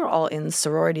 And they were all in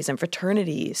sororities and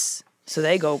fraternities. So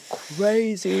they go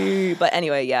crazy. But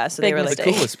anyway, yeah. So they were like the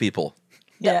coolest people.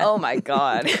 Yeah. Oh, my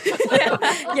God. Yeah,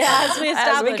 as we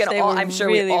established, they were I'm sure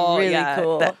really, we all, really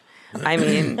cool. I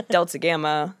mean, Delta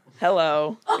Gamma.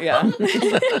 Hello. Yeah.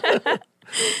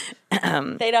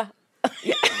 Theta.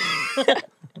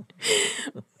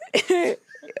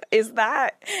 Is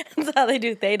that? That's how they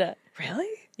do theta. Really?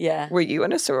 Yeah. Were you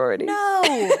in a sorority?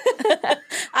 No.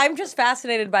 I'm just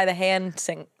fascinated by the hand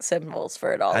symbols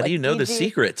for it all. How do you know the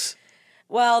secrets?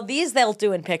 Well, these they'll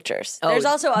do in pictures. There's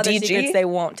also other DG? secrets they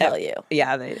won't tell you.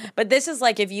 Yeah. But this is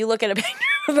like, if you look at a picture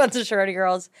of a bunch of sorority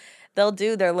girls, they'll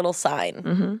do their little sign.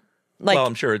 Mm-hmm. Like, well,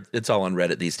 I'm sure it's all on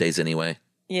Reddit these days anyway.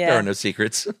 Yeah. There are no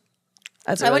secrets.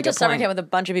 That's a I really went to good summer point. camp with a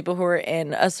bunch of people who were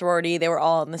in a sorority. They were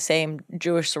all in the same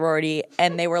Jewish sorority,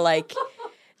 and they were like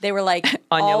Anya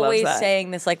always loves that. saying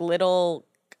this like little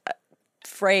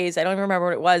phrase. I don't even remember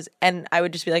what it was, and I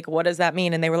would just be like, "What does that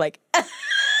mean?" And they were like,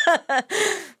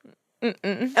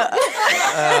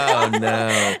 Oh no.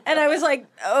 and I was like,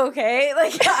 "Okay,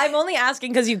 like I'm only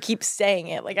asking because you keep saying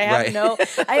it. Like I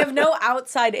have no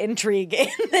outside intrigue in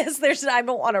this. I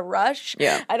don't want to rush.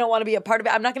 Yeah. I don't want to be a part of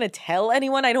it. I'm not going to tell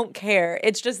anyone. I don't care.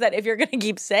 It's just that if you're going to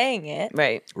keep saying it,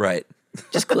 Right.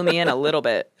 Just clue me in a little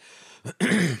bit. That's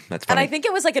funny. And I think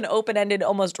it was like an open-ended,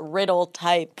 almost riddle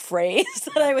type phrase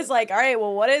that I was like, all right,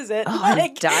 well, what is it? Oh,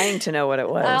 like, I'm dying to know what it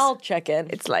was. I'll check in.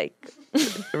 It's like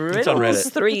It's on riddles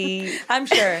Reddit. 3. I'm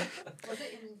sure. Was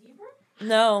it in Hebrew?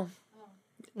 No.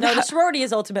 No, the sorority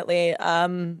is ultimately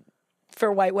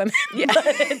for white women. Yeah.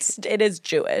 It is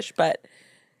Jewish, but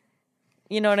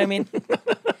you know what I mean?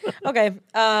 Okay.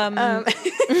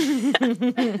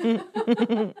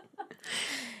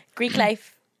 Greek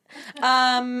life.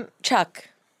 Chuck,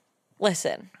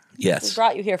 listen. We Yes.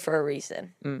 brought you here for a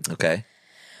reason. Okay.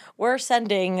 We're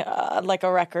sending like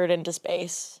a record into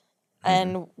space,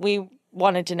 and we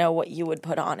wanted to know what you would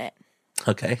put on it.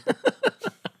 Okay.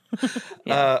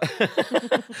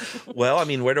 Well, I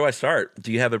mean, where do I start?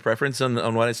 Do you have a preference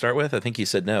on what I start with? I think you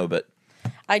said no, but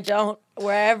I don't.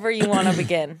 Wherever you want to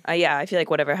begin. Yeah, I feel like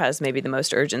whatever has maybe the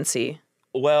most urgency,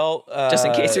 well, just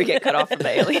in case we get cut off from the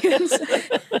aliens.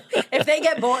 If they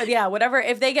get bored, whatever.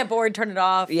 If they get bored, turn it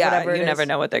off. Yeah, whatever you never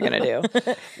know what they're gonna do.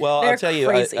 Well, They're I'll tell you,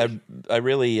 crazy. I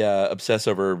really obsess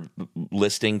over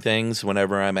listing things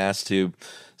whenever I'm asked to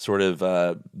sort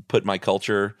of put my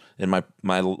culture and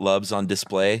my loves on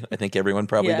display. I think everyone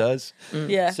probably does.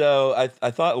 Yeah. So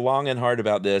I thought long and hard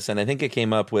about this, and I think I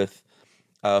came up with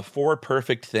 4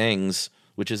 perfect things,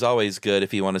 which is always good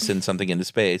if you want to send something into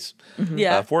space.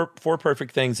 Yeah. 4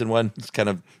 perfect things and one kind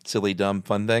of silly, dumb,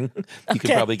 fun thing. You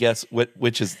could probably guess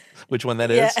which one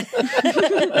that is.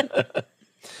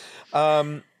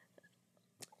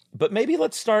 But maybe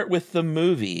let's start with the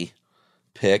movie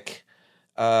pick.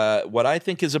 What I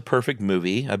think is a perfect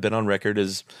movie. I've been on record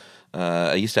as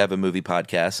I used to have a movie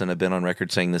podcast, and I've been on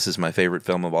record saying this is my favorite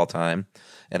film of all time,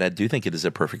 and I do think it is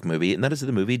a perfect movie, and that is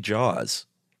the movie Jaws.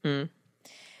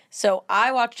 So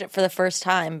I watched it for the first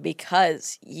time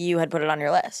because you had put it on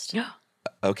your list.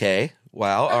 Okay.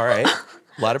 Wow. All right.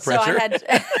 A lot of pressure.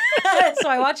 So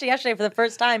I watched it yesterday for the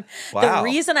first time. Wow. The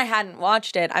reason I hadn't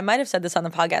watched it, I might have said this on the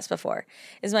podcast before,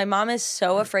 is my mom is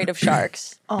so afraid of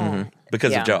sharks.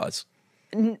 Because of Jaws.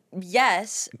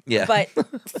 Yes. Yeah. But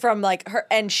from like her,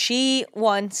 and she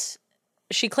claims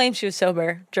she was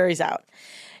sober, jury's out,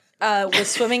 was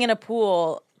swimming in a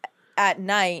pool at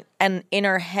night and in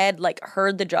her head like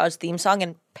heard the Jaws theme song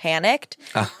and panicked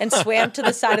and swam to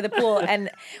the side of the pool, and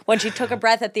when she took a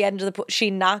breath at the end of the pool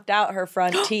she knocked out her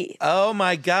front teeth Oh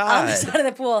my on the God. side of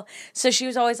the pool. So she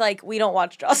was always like, we don't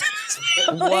watch Jaws in this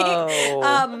family.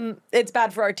 Whoa. It's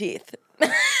bad for our teeth.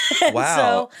 Wow.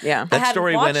 So Yeah. I That hadn't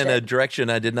story went watched in a it. direction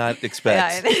I did not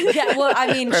expect. Yeah, well,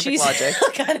 I mean, Perfect she's logic.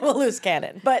 kind of a loose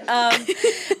cannon. But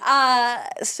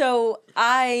so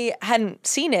I hadn't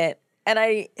seen it, and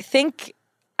I think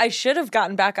I should have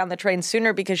gotten back on the train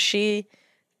sooner because she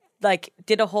like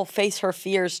did a whole face her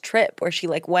fears trip where she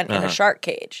like went in a shark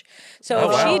cage. So Oh,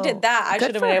 if wow. she did that, I Good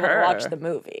should have for been able her. to watch the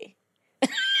movie.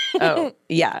 Oh,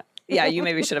 yeah. Yeah, you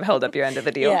maybe should have held up your end of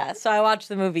the deal. Yeah, so I watched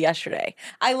the movie yesterday.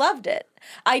 I loved it.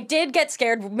 I did get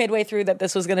scared midway through that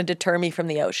this was going to deter me from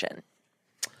the ocean.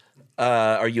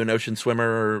 Are you an ocean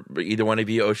swimmer, or either one of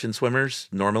you ocean swimmers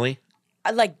normally?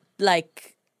 I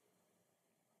like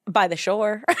by the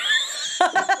shore.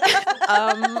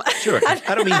 Sure. I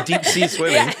don't mean deep sea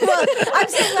swimming. Yeah, well, I'm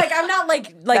saying like I'm not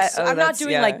like I'm not that's-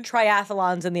 doing yeah. like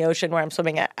triathlons in the ocean where I'm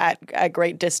swimming at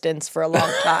great distance for a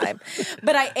long time.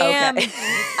 But I am.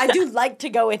 I do like to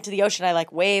go into the ocean. I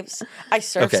like waves. I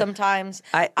surf Okay. sometimes.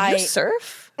 You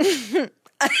surf?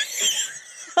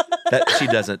 That she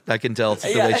doesn't. I can tell the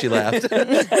way she laughed.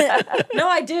 No,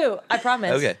 I do. I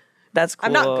promise. Okay. That's cool.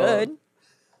 I'm not good.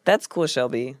 That's cool,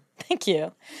 Shelby. Thank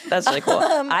you. That's really cool.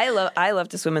 I love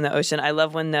to swim in the ocean. I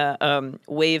love when the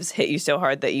waves hit you so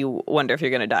hard that you wonder if you're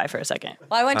going to die for a second.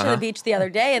 Well, I went to the beach the other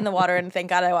day in the water, and thank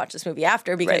God I watched this movie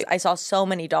after because Right. I saw so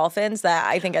many dolphins that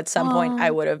I think at some point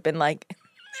I would have been like,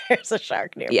 "There's a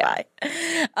shark nearby,"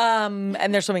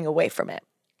 and they're swimming away from it.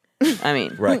 I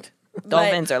mean, Right.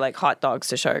 dolphins are like hot dogs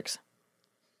to sharks.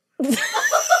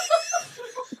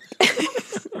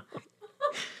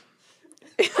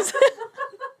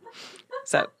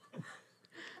 So,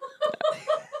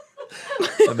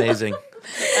 Amazing.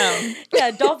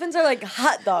 Yeah, dolphins are like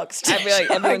hot dogs. To I feel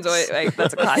like everyone's sharks. always like,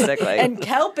 that's a classic. Like, And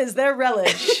kelp is their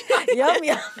relish. Yum,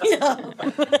 yum, yum.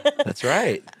 That's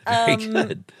right. Very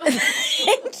good.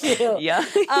 Thank you. yeah.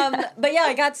 But yeah,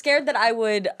 I got scared that I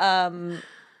would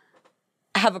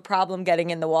have a problem getting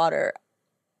in the water.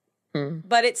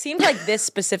 But it seemed like this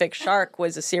specific shark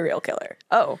was a serial killer.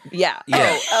 Oh, yeah.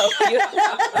 Yeah.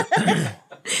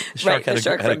 Right, had the a-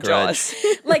 shark had a from grudge. Jaws.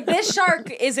 Like this shark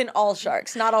isn't all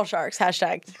sharks. Not all sharks.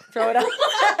 Hashtag throw it up.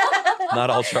 Not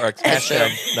all sharks.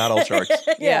 Hashtag not all sharks.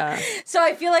 Yeah. So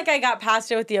I feel like I got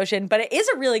past it with the ocean, but it is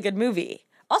a really good movie.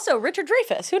 Also, Richard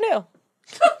Dreyfuss. Who knew?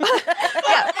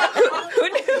 Who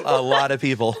knew? A lot of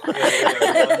people.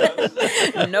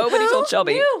 Nobody told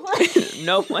Shelby.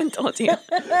 No one told you.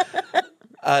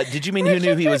 Did you mean who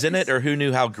knew he was in it, or who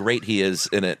knew how great he is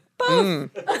in it?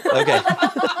 Both. Okay.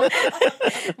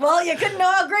 Well, you couldn't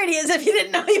know how great he is if you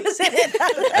didn't know he was in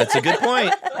it. That's a good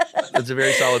point. That's a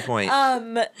very solid point.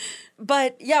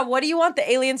 But yeah, what do you want the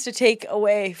aliens to take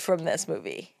away from this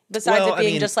movie? Besides Well, it being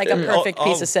I mean, just like a perfect all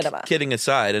piece of cinema. Kidding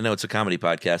aside, I know it's a comedy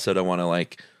podcast, so I don't want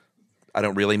to I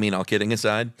don't really mean all kidding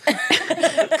aside.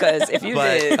 Because if you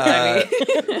But, did, I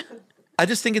mean, I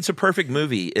just think it's a perfect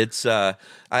movie. It's I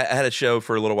had a show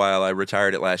for a little while. I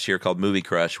retired it last year called Movie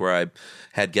Crush, where I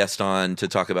had guests on to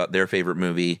talk about their favorite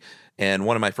movie. And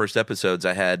one of my first episodes,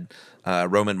 I had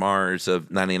Roman Mars of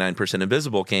 99%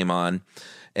 Invisible came on,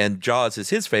 and Jaws is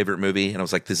his favorite movie, and I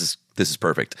was like, this is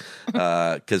perfect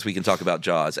because we can talk about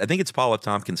Jaws. I think it's Paul F.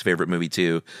 Tompkins' favorite movie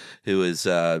too, who is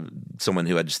someone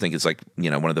who I just think is like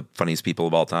one of the funniest people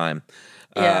of all time.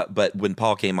 Yeah. But when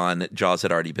Paul came on, Jaws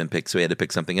had already been picked, so he had to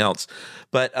pick something else.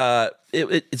 But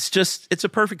it's a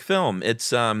perfect film.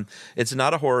 It's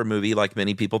not a horror movie like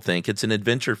many people think. It's an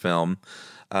adventure film.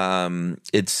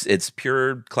 It's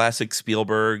pure classic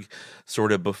Spielberg,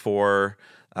 sort of before,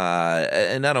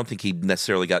 and I don't think he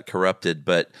necessarily got corrupted,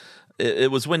 but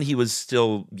it was when he was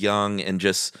still young and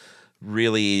just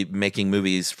really making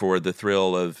movies for the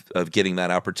thrill of getting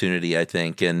that opportunity, I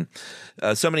think. And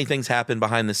so many things happen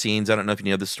behind the scenes. I don't know if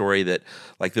you know the story that,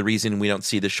 like, the reason we don't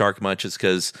see the shark much is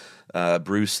because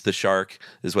Bruce the shark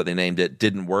is what they named it,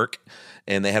 didn't work.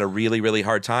 And they had a really, really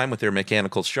hard time with their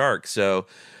mechanical shark. So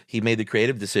he made the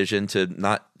creative decision to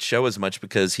not show as much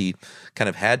because he kind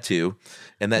of had to.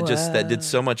 And that that did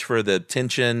so much for the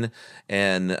tension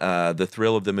and the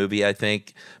thrill of the movie, I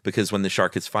think, because when the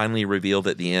shark is finally revealed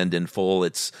at the end in full,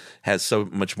 has so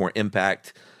much more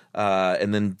impact.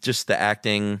 And then just the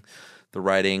acting, the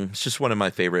writing, it's just one of my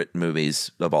favorite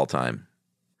movies of all time.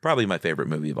 Probably my favorite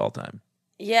movie of all time.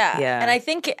 Yeah. And I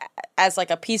think as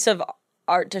like a piece of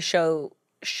art to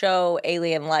show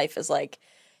alien life is like,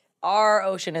 our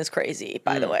ocean is crazy,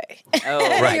 by the way. Oh,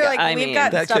 right. You're like, I we've mean,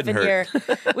 got that stuff in couldn't here.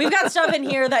 We've got stuff in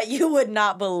here that you would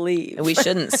not believe. we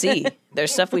shouldn't see.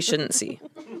 There's stuff we shouldn't see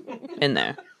in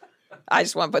there. I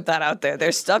just want to put that out there.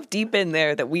 There's stuff deep in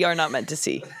there that we are not meant to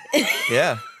see.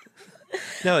 Yeah.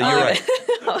 No, you're right.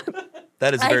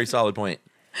 That is a very solid point.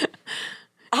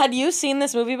 Had you seen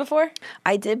this movie before?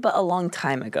 I did, but a long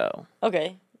time ago.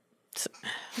 Okay.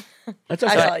 That's I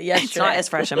okay. saw it yesterday. It's not as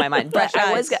fresh in my mind. But Fresh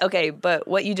I was eyes. okay. But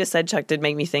what you just said, Chuck, did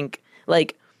make me think.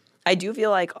 Like, I do feel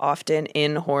like often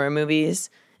in horror movies,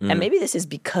 and maybe this is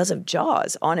because of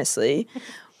Jaws, honestly,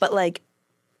 but like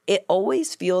it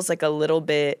always feels like a little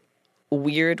bit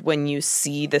weird when you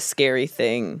see the scary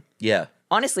thing. Yeah.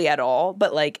 Honestly, at all,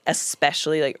 but like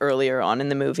especially like earlier on in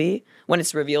the movie when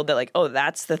it's revealed that like, oh,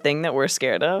 that's the thing that we're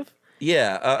scared of.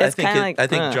 Yeah, It's kinda like, I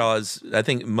think Jaws. I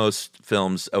think most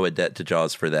films owe a debt to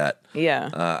Jaws for that. Yeah.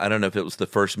 I don't know if it was the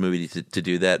first movie to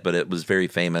do that, but it was very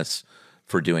famous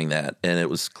for doing that, and it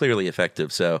was clearly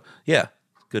effective. So, yeah,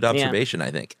 good observation. I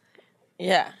think.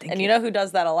 Yeah. And you know who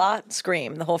does that a lot?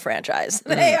 Scream, the whole franchise.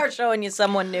 They are showing you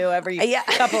someone new every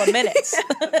couple of minutes.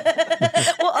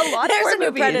 Well, a lot of There's horror a new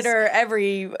movies. Predator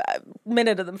every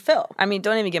minute of the film. I mean,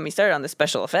 don't even get me started on the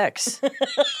special effects.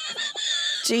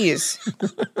 Jeez.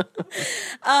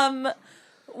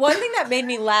 One thing that made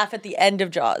me laugh at the end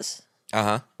of Jaws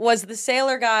was the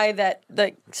sailor guy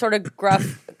the sort of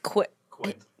gruff Quint.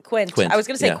 Quint, I was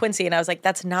going to say yeah. Quincy, and I was like,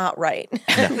 that's not right.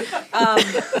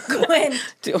 Quint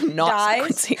Not dies,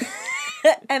 Quincy.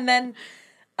 and then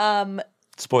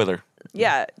Spoiler.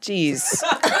 Yeah, jeez.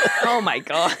 Oh my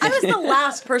god. I was the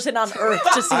last person on earth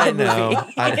to see I the know.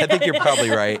 movie. I think you're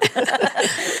probably right.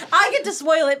 I get to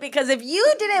spoil it because if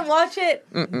you didn't watch it,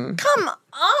 come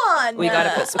on. We got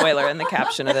to put spoiler in the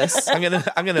caption of this. I'm gonna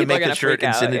People are make gonna a shirt freak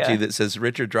and send out, it to you yeah. that says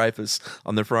Richard Dreyfuss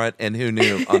on the front and who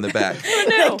knew on the back.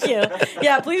 Thank you.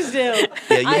 Yeah, please do.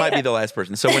 Yeah, you might be the last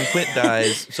person. So when Quint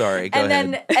dies, sorry, go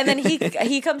ahead. And then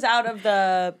he comes out of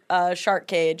the shark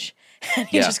cage and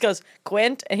he just goes,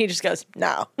 Quint, and he just goes,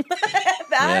 no.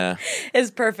 That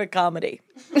is perfect comedy.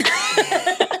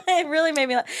 It really made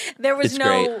me laugh. There was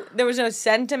no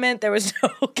sentiment, there was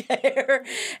no care.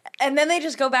 And then they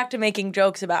just go back to making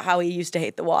jokes about how he used to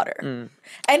hate the water.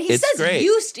 And he says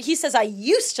I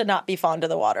used to not be fond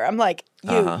of the water. I'm like,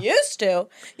 you used to?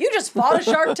 You just fought a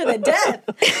shark to the death.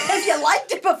 If you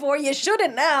liked it before, you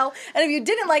shouldn't now. And if you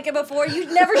didn't like it before,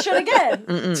 you never should again.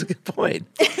 That's a good point.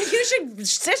 You should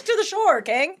stick to the shore,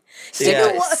 King.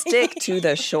 Stick to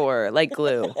the shore like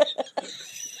glue.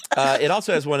 It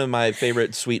also has one of my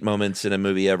favorite sweet moments in a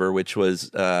movie ever, which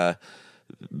was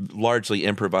largely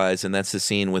improvised, and that's the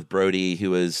scene with Brody,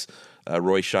 who is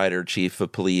Roy Scheider, chief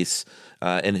of police,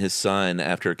 and his son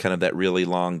after kind of that really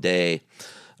long day.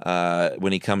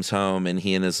 When he comes home and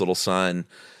he and his little son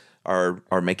are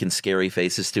making scary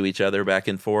faces to each other back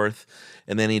and forth,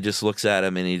 and then he just looks at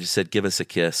him and he just said, "Give us a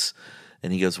kiss."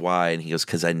 And he goes, "Why?" And he goes,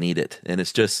 "'Cause I need it." And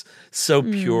it's just so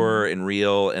pure and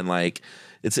real, and like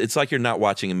it's like you're not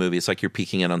watching a movie. It's like you're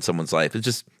peeking in on someone's life. It's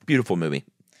just a beautiful movie.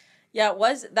 Yeah,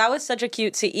 that was such a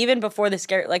cute scene. Even before the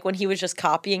scare, like when he was just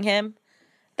copying him.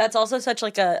 That's also such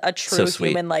like a true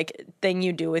human like thing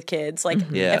you do with kids. Like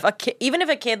if a even if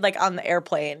a kid like on the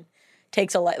airplane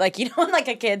takes like you know when like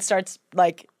a kid starts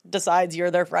like decides you're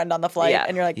their friend on the flight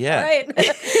and you're like all right.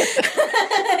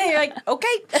 You're like,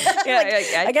 okay.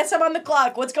 Yeah, I guess I'm on the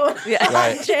clock. What's going on,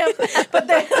 Right. champ? But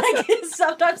then, like,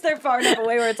 sometimes they're far enough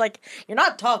away where it's like, you're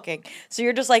not talking. So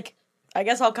you're just like, I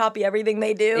guess I'll copy everything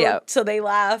they do. Yeah. So they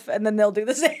laugh, and then they'll do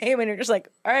the same, and you're just like,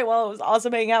 all right, well, it was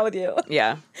awesome hanging out with you.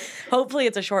 Yeah. Hopefully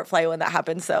it's a short flight when that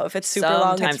happens, though. If it's super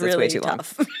long, Sometimes it's it's really way too long.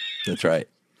 tough. That's right.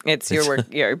 It's your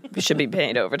work. You should be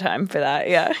paid overtime for that.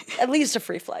 Yeah. At least a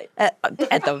free flight. At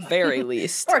the very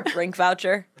least. Or a drink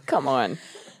voucher. Come on.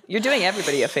 You're doing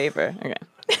everybody a favor. Okay.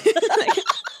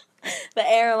 The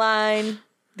airline,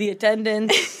 the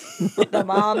attendant, the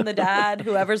mom, the dad,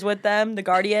 whoever's with them, the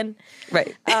guardian.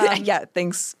 Right. Yeah.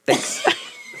 Thanks.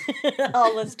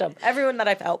 I'll list them. Everyone that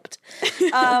I've helped.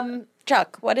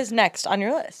 Chuck, what is next on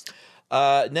your list?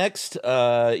 Next,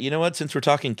 you know what? Since we're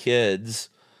talking kids,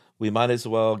 we might as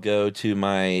well go to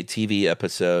my TV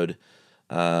episode,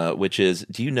 which is,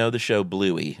 do you know the show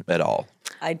Bluey at all?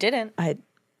 I didn't.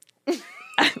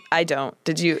 I don't.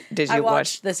 Did you I watch?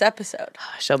 watched this episode.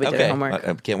 Shelby did homework.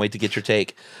 I can't wait to get your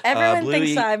take. Everyone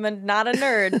Bluey, thinks I'm not a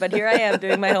nerd, but here I am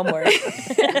doing my homework.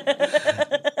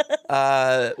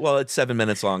 well, it's 7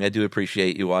 minutes long. I do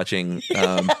appreciate you watching.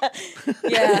 Yeah.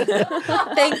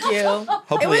 Thank you.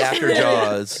 Hopefully after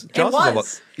Jaws. Jaws was. is a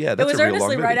lot. Yeah, that's It was a real long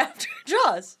earnestly movie. right after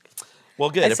Jaws. Well,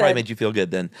 good. I It probably said- made you feel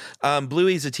good then.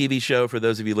 Bluey's a TV show, for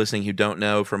those of you listening who don't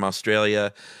know, from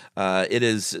Australia. It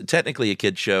is technically a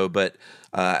kid's show, but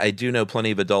I do know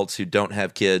plenty of adults who don't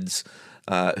have kids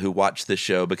who watch this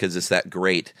show because it's that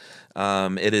great.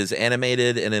 It is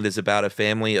animated, and it is about a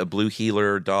family of blue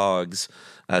heeler dogs,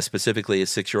 specifically a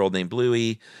 6-year-old named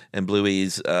Bluey and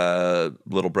Bluey's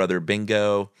little brother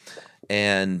Bingo,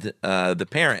 and the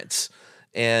parents.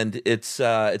 And it's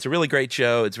a really great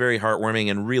show. It's very heartwarming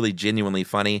and really genuinely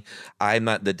funny. I'm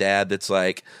not the dad that's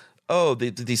like, oh,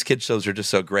 these kid shows are just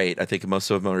so great. I think most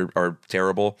of them are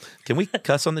terrible. Can we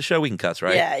cuss on the show? We can cuss,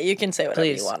 right? Yeah, you can say whatever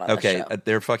Please. you want on Okay, the show.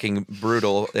 they're fucking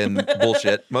brutal and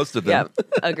bullshit. Most of them. Yeah.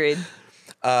 Agreed.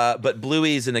 But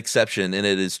Bluey's an exception, and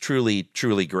it is truly,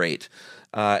 truly great.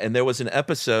 And there was an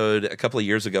episode a couple of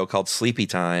years ago called Sleepy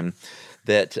Time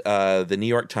that the New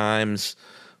York Times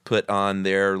put on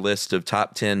their list of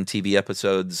top 10 TV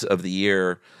episodes of the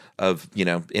year of,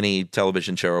 any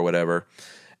television show or whatever.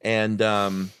 And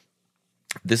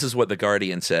this is what The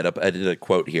Guardian said. I did a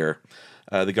quote here.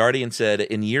 The Guardian said,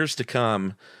 "In years to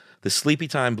come, the Sleepy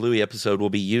Time Bluey episode will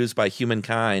be used by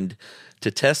humankind to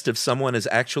test if someone is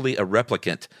actually a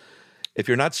replicant. If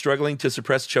you're not struggling to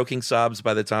suppress choking sobs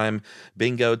by the time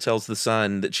Bingo tells the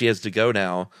sun that she has to go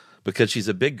now because she's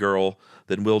a big girl,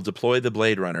 then we'll deploy the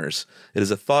Blade Runners. It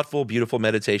is a thoughtful, beautiful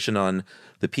meditation on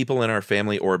the people in our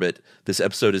family orbit. This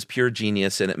episode is pure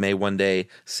genius, and it may one day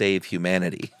save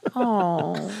humanity."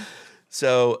 Oh.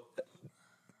 So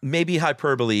maybe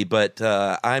hyperbole, but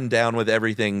I'm down with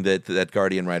everything that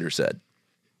Guardian writer said.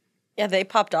 Yeah, they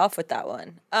popped off with that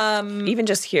one. Even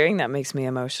just hearing that makes me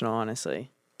emotional,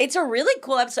 honestly. It's a really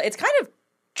cool episode. It's kind of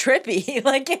trippy.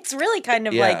 Like, it's really kind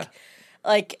of Yeah.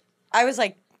 like I was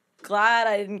like, glad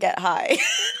I didn't get high.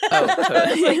 Oh,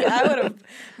 totally. Like, I would have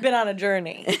been on a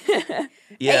journey.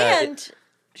 Yeah, And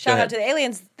shout out to the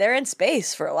aliens. They're in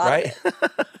space for a lot right? of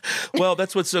it. Well,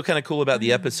 that's what's so kind of cool about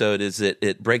the episode is that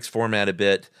it breaks format a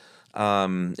bit.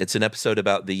 It's an episode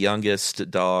about the youngest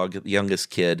dog, the youngest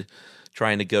kid,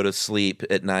 trying to go to sleep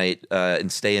at night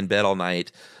and stay in bed all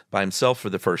night by himself for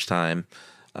the first time,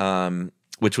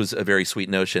 which was a very sweet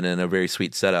notion and a very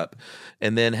sweet setup.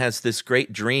 And then has this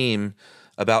great dream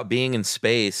about being in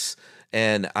space.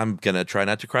 And I'm going to try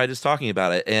not to cry just talking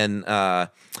about it. And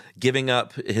giving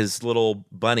up his little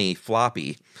bunny,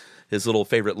 Floppy, his little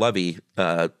favorite Lovey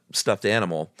stuffed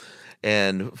animal.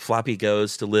 And Floppy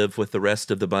goes to live with the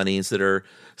rest of the bunnies that are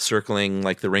circling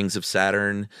like the rings of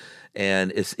Saturn.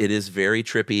 And it is very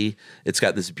trippy. It's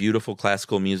got this beautiful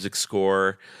classical music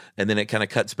score. And then it kind of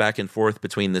cuts back and forth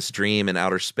between this dream and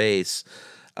outer space,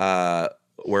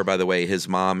 where, by the way, his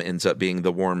mom ends up being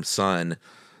the warm sun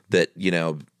that,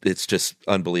 it's just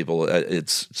unbelievable.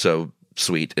 It's so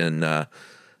sweet. And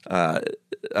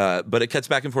but it cuts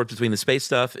back and forth between the space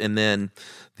stuff and then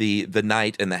the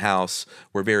night and the house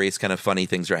where various kind of funny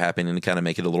things are happening to kind of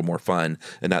make it a little more fun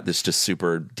and not this just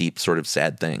super deep sort of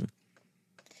sad thing.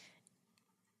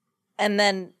 And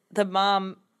then the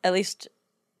mom, at least,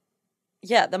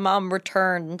 the mom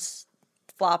returns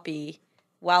Floppy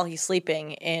while he's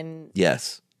sleeping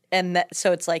Yes. and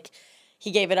so it's like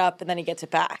he gave it up and then he gets it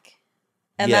back.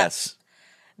 And yes.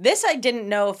 This I didn't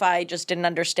know if I just didn't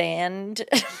understand,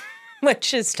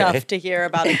 which is tough to hear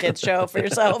about a kid's show for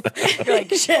yourself. You're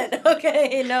like, shit,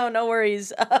 okay, no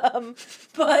worries.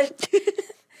 But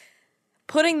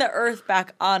putting the Earth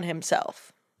back on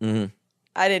himself. Mm-hmm.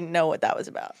 I didn't know what that was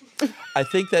about. I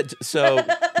think that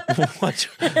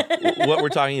what we're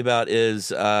talking about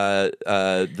is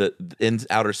in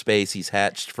outer space he's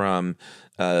hatched from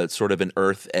sort of an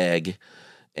Earth egg,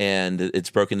 and it's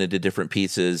broken into different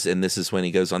pieces. And this is when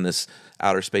he goes on this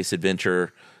outer space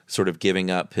adventure, sort of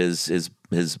giving up his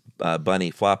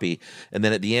bunny Floppy. And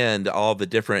then at the end, all the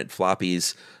different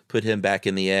Floppies put him back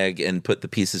in the egg and put the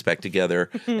pieces back together.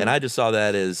 And I just saw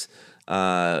that as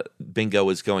Bingo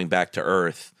was going back to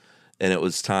Earth, and it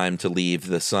was time to leave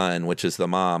the sun, which is the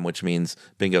mom, which means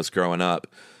Bingo's growing up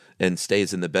and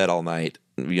stays in the bed all night,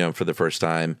 for the first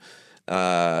time.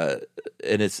 And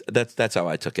that's how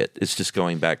I took it. It's just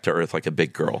going back to Earth like a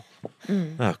big girl.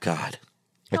 Oh God,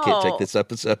 I can't take this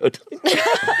episode.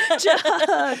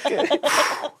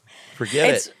 Forget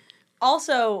It's it.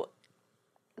 also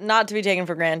not to be taken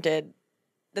for granted.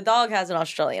 The dog has an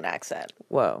Australian accent.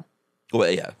 Whoa. Well,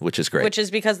 yeah, which is great. Which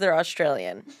is because they're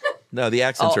Australian. No, the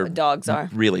accents are dogs are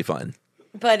really fun.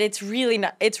 But it's really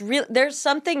not. It's real. There's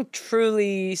something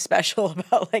truly special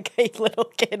about like a little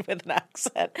kid with an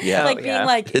accent. Yeah, like being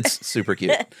like it's super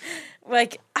cute.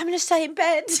 Like I'm gonna stay in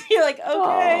bed. You're like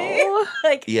okay.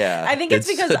 Like yeah, I think it's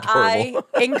because adorable.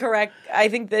 I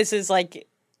think this is like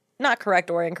not correct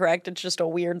or incorrect. It's just a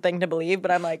weird thing to believe.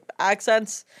 But I'm like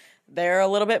accents. They're a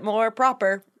little bit more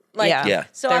proper. Like, yeah.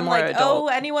 So They're I'm more like,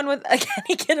 adult. anyone with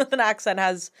any kid with an accent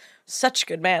has such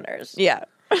good manners. Yeah.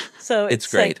 So It's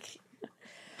great. Like,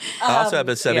 I also have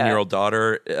a 7-year-old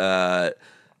daughter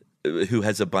who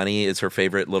has a bunny as her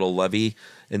favorite little lovey.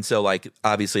 And so, like,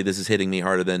 obviously this is hitting me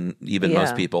harder than even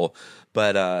most people.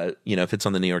 But, if it's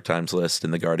on the New York Times list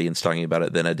and The Guardian's talking about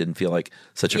it, then I didn't feel like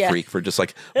such a freak for just,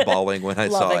 like, bawling when I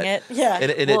saw Loving it. Yeah.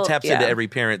 And it taps into every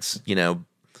parent's,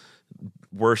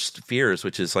 worst fears,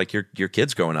 which is, like, your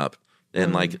kids growing up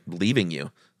and, like, leaving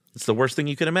you. It's the worst thing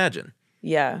you can imagine.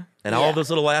 Yeah. And all those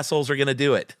little assholes are going to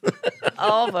do it.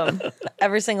 All of them.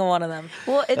 Every single one of them.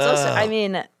 Well, it's also, I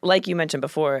mean, like you mentioned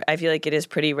before, I feel like it is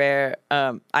pretty rare.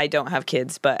 I don't have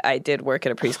kids, but I did work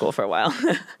at a preschool for a while.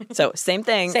 So same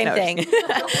thing. Same thing.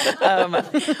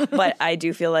 But I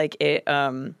do feel like it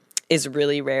is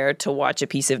really rare to watch a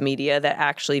piece of media that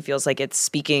actually feels like it's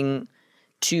speaking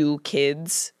to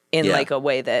kids in like a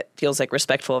way that feels like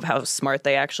respectful of how smart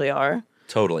they actually are.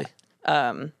 Totally.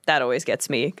 That always gets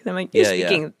me. 'Cause I'm like, you're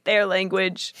speaking their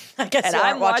language. I guess and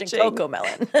I'm I'm watching watching Coco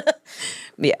Melon.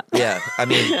 Yeah. Yeah. I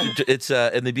mean, it's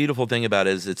and the beautiful thing about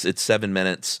it is it's 7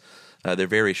 minutes. They're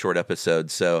very short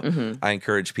episodes, so I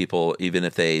encourage people, even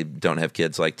if they don't have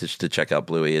kids, like to check out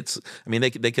Bluey.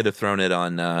 They could have thrown it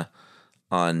on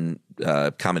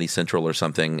Comedy Central or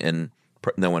something, and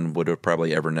no one would have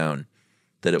probably ever known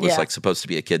that it was like supposed to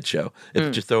be a kid's show.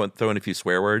 If just throw in a few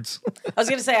swear words. I was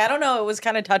gonna say I don't know. It was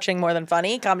kind of touching more than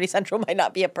funny. Comedy Central might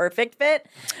not be a perfect fit,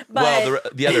 but Well,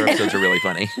 the other episodes are really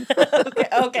funny.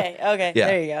 okay. Yeah.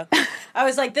 There you go. I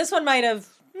was like, this one might have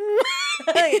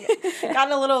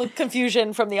gotten a little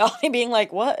confusion from the audience, being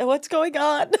like, what's going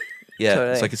on? Yeah,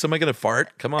 Totally. it's like, is somebody gonna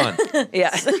fart? Come on.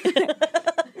 Yeah.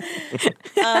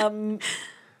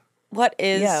 What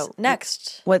is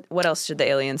next? What else should the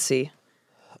aliens see?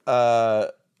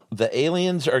 The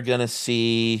aliens are going to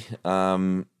see,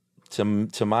 to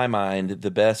my mind,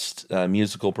 the best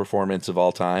musical performance of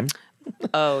all time.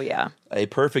 Oh, yeah. A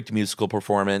perfect musical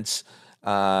performance,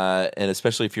 and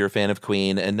especially if you're a fan of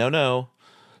Queen. And no,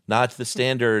 not the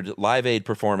standard Live Aid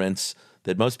performance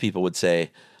that most people would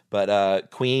say, but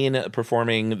Queen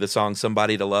performing the song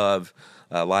Somebody to Love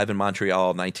live in Montreal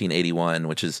 1981,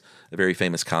 which is a very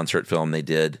famous concert film they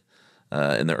did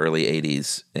in the early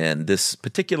 80s. And this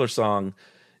particular song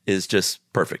is just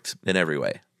perfect in every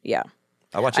way. Yeah.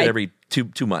 I watch it every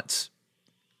two months.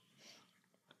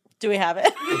 Do we have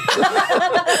it?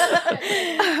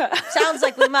 Sounds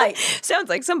like we might. Sounds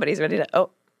like somebody's ready to... Oh.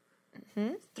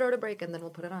 Throw it a break and then we'll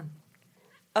put it on.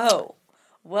 Oh.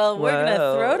 Well, we're going to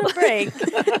throw it a break.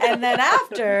 And then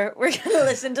after, we're going to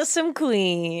listen to some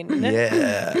Queen.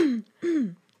 Yeah.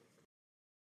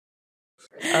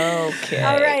 Okay.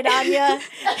 All right, Anya.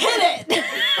 Hit it.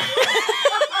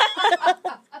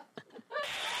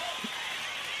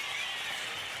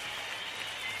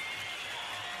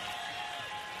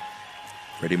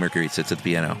 Freddie Mercury sits at the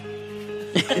piano.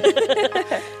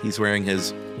 He's wearing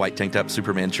his white tank top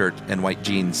Superman shirt and white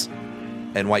jeans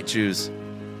and white shoes.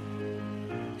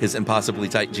 His impossibly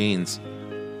tight jeans.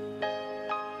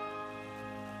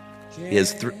 He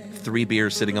has three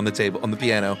beers sitting on the table, on the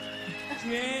piano.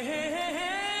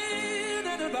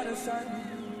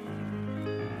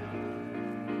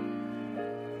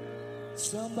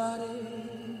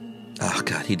 Oh,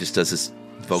 God, he just does his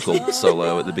vocal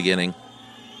solo at the beginning.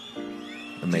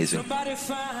 Amazing.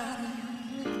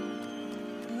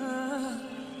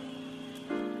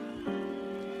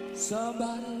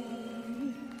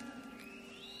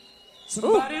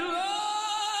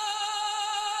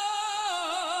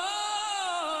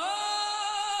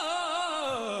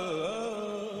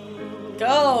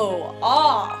 Go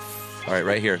off. All right,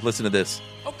 right here. Listen to this.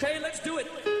 Okay, let's do it.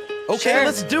 Okay, Sure.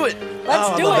 let's do it.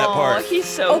 Let's do I love it. that part. Oh, he's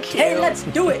so Okay, cute. let's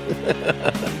do it.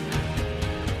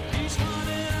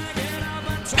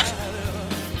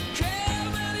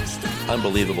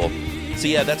 Unbelievable. So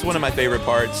yeah, that's one of my favorite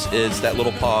parts is that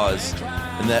little pause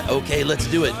and that okay, let's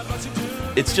do it.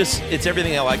 It's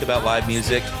everything I like about live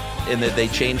music in that they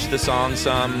change the song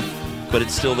some, but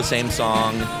it's still the same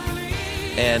song.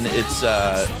 And it's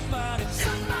I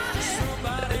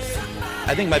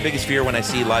think my biggest fear when I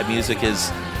see live music is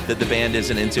that the band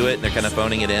isn't into it and they're kind of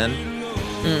phoning it in.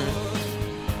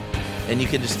 And you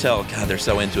can just tell, God, they're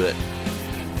so into it.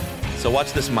 So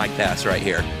watch this mic pass right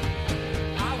here.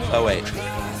 Oh wait,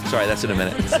 sorry, that's in a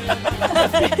minute.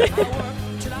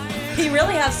 He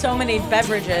really has so many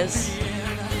beverages.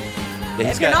 Yeah,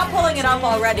 If you're not pulling it up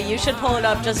already, you should pull it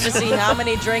up just to see how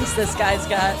many drinks this guy's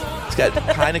got. He's got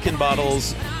Heineken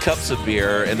bottles, cups of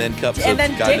beer, and then cups And of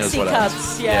then God Dixie knows what cups,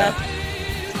 else. yeah.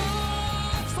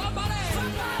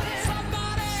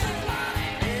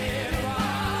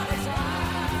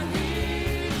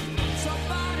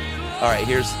 All right,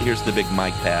 here's the big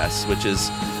mic pass, which is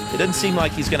it doesn't seem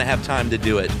like he's going to have time to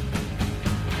do it.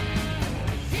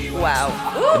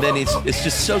 Wow. And then it's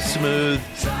just so smooth,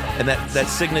 and that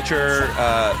signature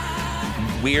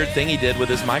weird thing he did with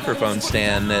his microphone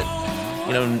stand that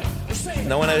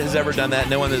no one has ever done that.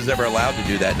 No one is ever allowed to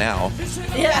do that now.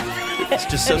 Yeah. It's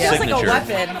just so it feels signature. like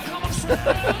a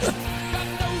weapon.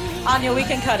 Anya, we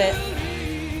can cut it.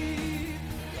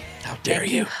 How dare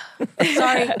you?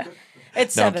 Sorry.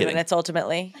 It's No, I'm 7 kidding. minutes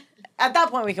ultimately. At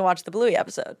that point, we can watch the Bluey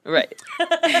episode. Right.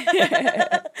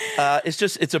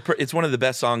 It's one of the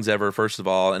best songs ever. First of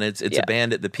all, and it's Yeah. a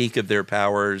band at the peak of their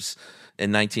powers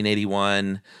in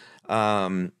 1981.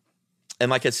 And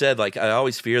like I said, like I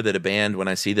always fear that a band when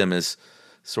I see them is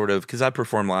sort of because I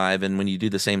perform live, and when you do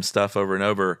the same stuff over and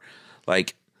over,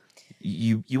 like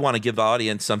you want to give the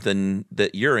audience something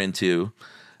that you're into,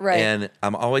 Right. And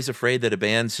I'm always afraid that a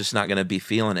band's just not going to be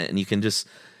feeling it, and you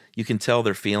can tell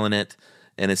they're feeling it.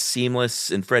 And it's seamless.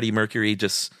 And Freddie Mercury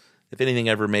just, if anything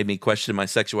ever made me question my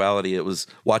sexuality, it was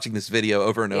watching this video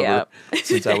over and over Yep.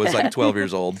 since I was like 12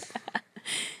 years old.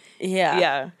 Yeah.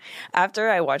 Yeah. After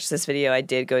I watched this video, I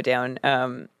did go down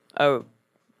an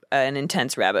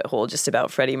intense rabbit hole just about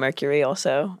Freddie Mercury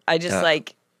also. I just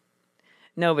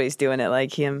nobody's doing it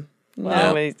like him.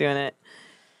 Nobody's doing it.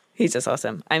 He's just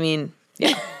awesome. I mean,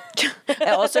 yeah. It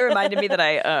also reminded me that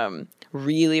I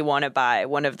really want to buy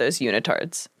one of those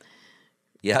unitards.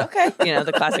 Yeah. Okay.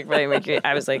 The classic Freddie Mercury.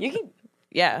 I was like, You can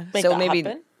yeah. make So that maybe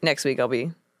happen. next week I'll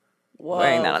be Whoa,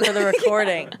 wearing that on for the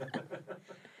recording.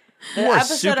 The Or a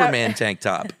episode Superman tank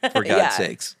top, for God's Yeah.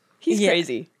 sakes. He's Yeah.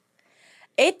 crazy.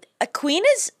 Queen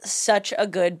is such a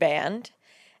good band.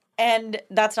 And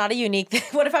that's not a unique thing.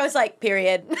 What if I was like,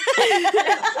 period?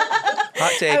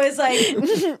 Hot take. I was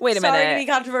like, Wait a sorry minute. to be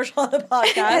controversial on the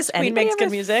podcast. Has Queen anybody makes good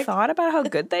ever music. thought about how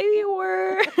good they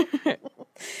were?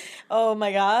 Oh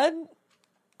my God.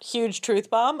 Huge truth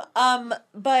bomb.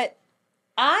 But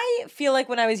I feel like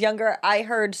when I was younger, I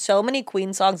heard so many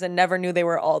Queen songs and never knew they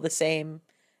were all the same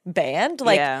band.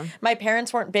 Like, Yeah. my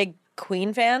parents weren't big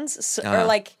Queen fans, so, Uh-huh. or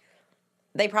like,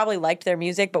 they probably liked their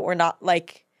music, but were not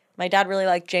like, my dad really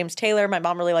liked James Taylor. My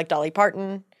mom really liked Dolly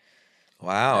Parton.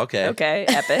 Wow, okay. Okay,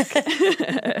 epic.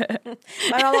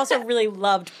 My mom also really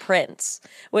loved Prince,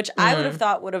 which I would have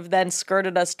thought would have then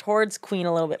skirted us towards Queen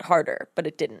a little bit harder, but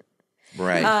it didn't.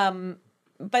 Right.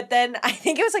 But then I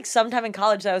think it was like sometime in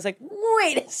college that I was like,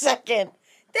 wait a second.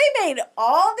 They made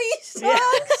all these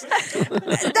songs?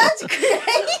 That's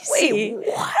crazy. Wait,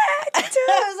 what?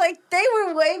 I was like, they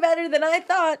were way better than I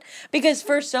thought. Because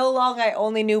for so long, I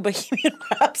only knew Bohemian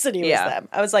Rhapsody was Yeah. them.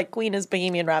 I was like, Queen is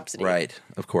Bohemian Rhapsody. Right,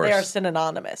 of course. They are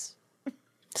synonymous.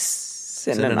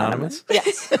 Synonymous?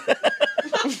 Yes.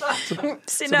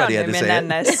 Somebody had to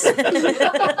say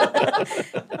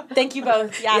it. Thank you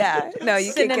both. Yeah. Yeah, no,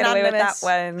 you can get away with that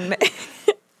one.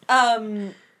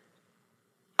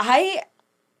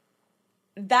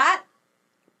 That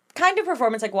kind of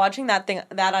performance, like watching that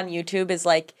on YouTube is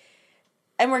like,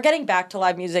 and we're getting back to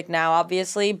live music now,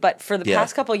 obviously, but for the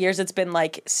past couple of years, it's been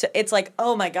like, it's like,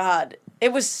 oh my God,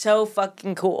 it was so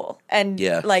fucking cool. And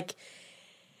Yeah. like,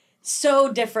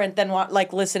 so different than what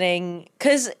like listening,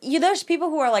 because there's people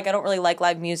who are like, I don't really like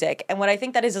live music, and what I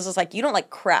think that is like, you don't like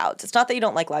crowds. It's not that you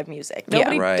don't like live music.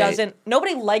 Nobody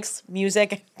nobody likes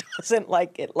music and doesn't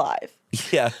like it live.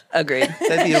 Yeah. Agreed.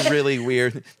 That'd be a really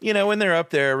weird, when they're up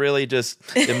there really just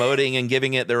emoting and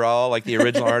giving it their all, like the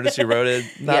original artist who wrote it.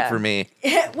 Not for me.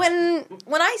 When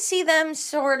I see them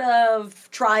sort of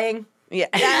trying,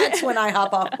 that's when I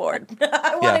hop off board.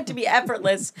 I want it to be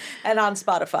effortless and on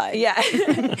Spotify. Yeah.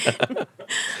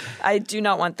 I do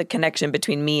not want the connection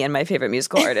between me and my favorite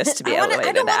musical artist to be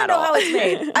elevated at all.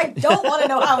 I don't want to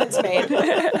know how it's made.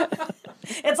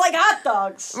 It's like hot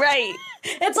dogs. Right.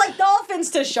 It's like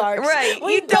dolphins to sharks. Right.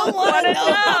 We don't want to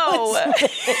know.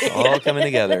 All coming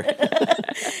together.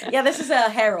 Yeah, this is a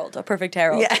herald, a perfect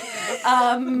herald. Yeah.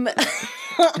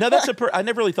 No, I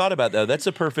never really thought about that. That's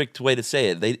a perfect way to say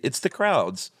it. It's the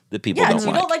crowds that people don't like.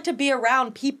 You don't like to be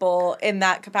around people in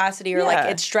that capacity, or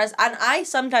like it's stress. And I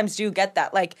sometimes do get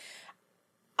that. Like,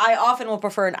 I often will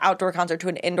prefer an outdoor concert to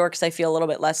an indoor because I feel a little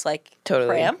bit less like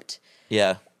cramped.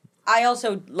 Yeah. I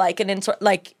also like an indoor,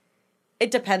 like, it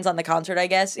depends on the concert, I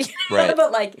guess. Right.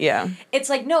 But like, it's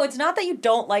like, no, it's not that you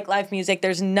don't like live music.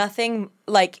 There's nothing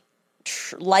like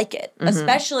like it,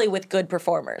 especially with good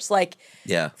performers. Like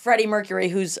Freddie Mercury,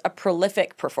 who's a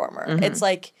prolific performer. It's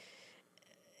like,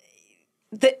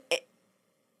 you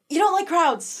don't like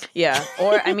crowds. Yeah.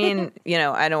 Or, I mean,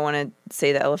 I don't want to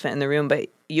say the elephant in the room, but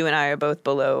you and I are both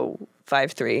below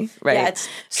 5'3", right? Yeah, it's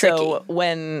tricky. So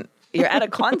when you're at a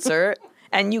concert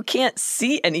and you can't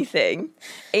see anything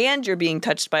and you're being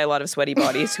touched by a lot of sweaty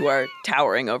bodies who are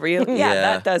towering over you,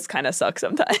 that does kind of suck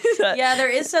sometimes. Yeah, there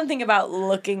is something about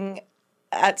looking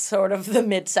at sort of the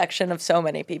midsection of so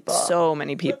many people. So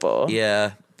many people.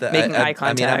 Yeah. Making eye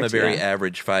contact. I mean, I'm a very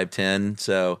average 5'10",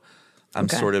 so I'm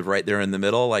sort of right there in the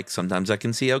middle. Like, sometimes I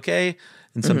can see okay,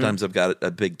 and sometimes I've got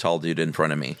a big, tall dude in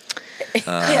front of me.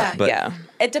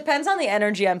 It depends on the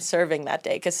energy I'm serving that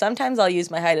day, because sometimes I'll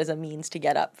use my height as a means to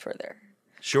get up further.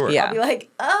 Sure. Yeah. I'll be like,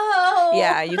 oh.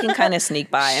 Yeah, you can kind of sneak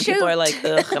by, and people are like,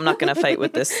 ugh, I'm not going to fight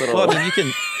with this little... Well, I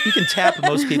mean, you can tap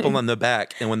most people on the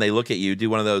back, and when they look at you, do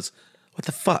one of those, what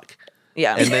the fuck?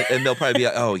 Yeah. And they'll probably be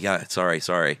like, oh, yeah, sorry.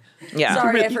 Yeah.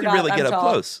 Sorry, you can really get up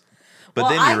close. But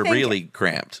then you're really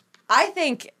cramped. I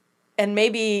think, and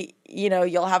maybe,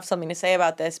 you'll have something to say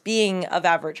about this, being of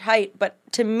average height, but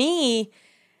to me,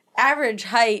 average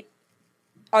height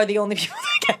are the only people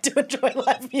that get to enjoy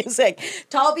live music.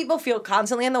 Tall people feel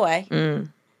constantly in the way.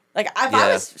 Like, if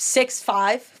I was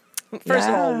 6'5", first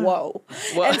of all, whoa.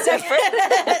 And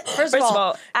first of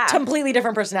all, completely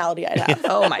different personality I'd have.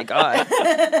 Oh, my God.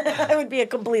 I would be a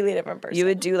completely different person. You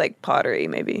would do, like, pottery,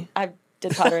 maybe. I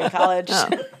did pottery in college.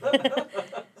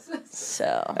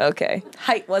 So. Okay.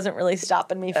 Height wasn't really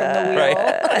stopping me from the wheel. Right.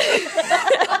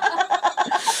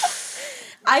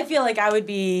 I feel like I would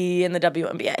be in the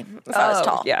WNBA if I was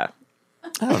tall. Yeah.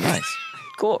 Oh, nice.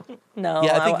 Cool. No.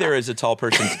 Yeah, I think there is a tall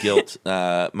person's guilt.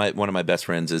 One of my best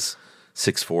friends is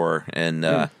 6'4", and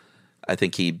I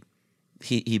think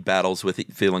he battles with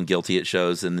feeling guilty at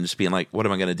shows and then just being like, what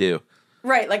am I going to do?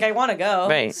 Right, like I want to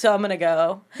go, so I'm going to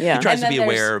go. Yeah. He tries to be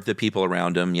aware of the people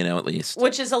around him, at least.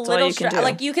 Which is a little,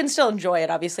 like you can still enjoy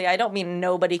it, obviously. I don't mean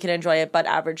nobody can enjoy it but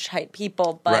average height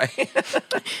people, but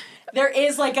there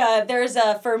is like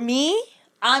for me,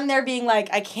 I'm there being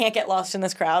like, I can't get lost in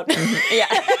this crowd. Yeah.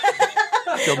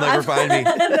 They'll never find me.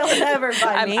 They'll never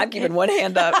find me. I'm keeping one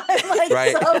hand up.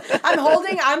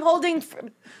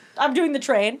 I'm doing the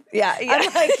train. Yeah.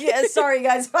 I'm like, sorry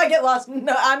guys, if I get lost,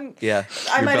 no, I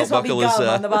might as well be gum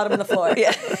on the bottom of the floor.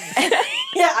 Yeah.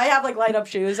 I have like light up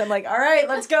shoes. I'm like, all right,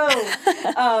 let's go.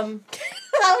 That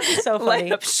would be so funny.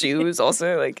 Light up shoes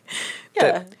also, like,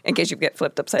 in case you get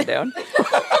flipped upside down.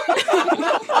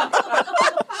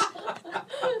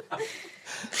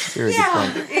 Very good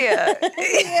fun. Yeah.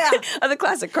 The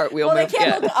classic cartwheel move. They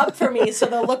can't look up for me, so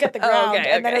they'll look at the ground,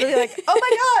 and then it'll be like, oh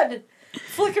my God,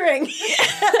 flickering.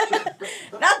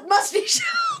 That must be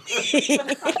Shelby.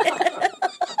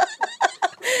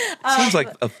 Seems like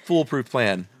a foolproof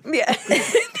plan. Yeah.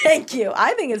 Thank you.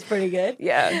 I think it's pretty good.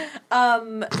 Yeah.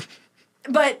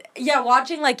 But yeah,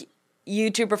 watching like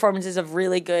YouTube performances of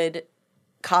really good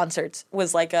concerts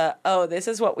was like this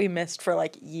is what we missed for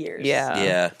like years.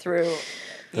 Yeah. Through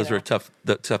those were tough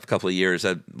couple of years.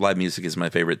 Live music is my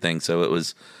favorite thing. So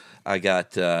I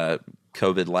got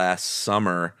COVID last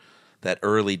summer, that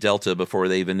early Delta, before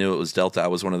they even knew it was Delta. I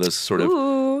was one of those sort of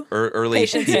early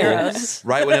patient people, zeros.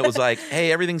 right when it was like,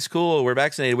 hey, everything's cool, we're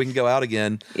vaccinated, we can go out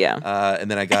again. Yeah. And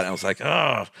then I got it, and I was like,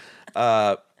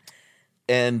 oh.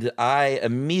 And I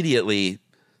immediately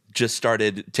just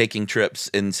started taking trips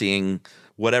and seeing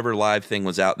whatever live thing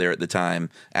was out there at the time.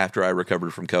 After I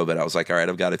recovered from COVID, I was like, all right,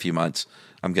 I've got a few months.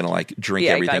 I'm gonna like drink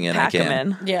everything in I pack 'em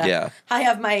can. in. Yeah. I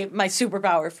have my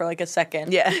superpower for like a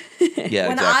second. Yeah. Yeah,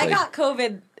 When I got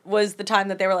COVID was the time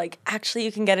that they were like, actually,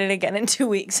 you can get it again in 2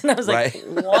 weeks. And I was like,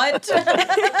 what?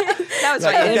 That was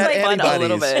right. It was like fun a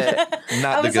little bit.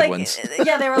 Not the good ones.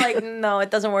 Yeah, they were like, no, it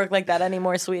doesn't work like that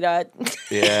anymore, sweetheart.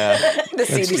 Yeah. The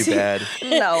That's CDC. too bad.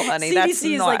 No, honey, CDC that's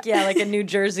is not. like, like a New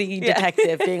Jersey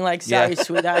detective being like, sorry, Yeah.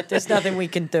 sweetheart, there's nothing we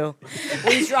can do.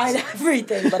 We tried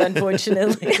everything, but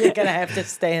unfortunately, you're going to have to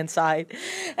stay inside.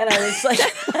 And I was like,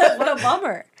 what a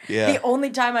bummer. Yeah. The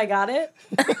only time I got it.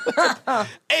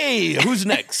 Hey, who's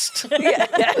next? Hey.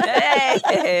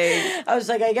 I was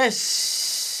like, I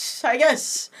guess.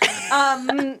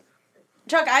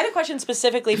 Chuck, I had a question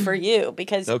specifically for you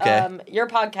because your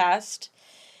podcast,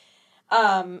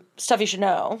 Stuff You Should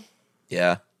Know.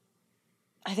 Yeah.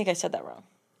 I think I said that wrong.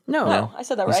 No. I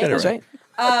said that You right. said it right.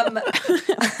 I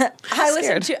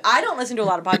don't listen to a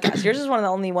lot of podcasts. Yours is one of the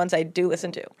only ones I do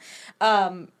listen to.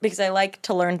 Because I like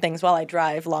to learn things while I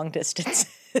drive long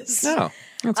distances. No.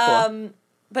 That's cool.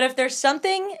 But if there's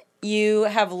something you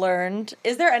have learned,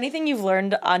 is there anything you've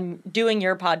learned on doing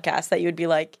your podcast that you would be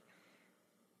like,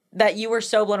 that you were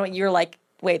so blown away, you were like,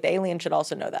 wait, the alien should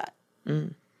also know that?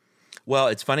 Well,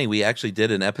 it's funny. We actually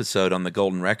did an episode on the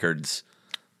Golden Records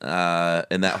in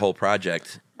that whole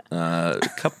project a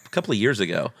couple of years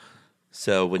ago.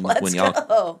 So when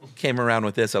y'all came around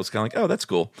with this, I was kind of like, oh, that's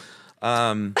cool.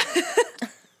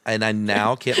 And I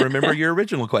now can't remember your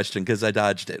original question because I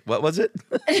dodged it. What was it?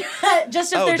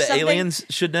 Just if Oh, there's the something, aliens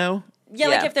should know? Yeah,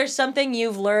 like if there's something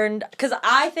you've learned, because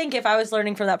I think if I was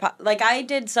learning from that, like I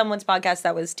did someone's podcast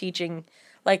that was teaching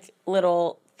like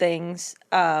little things,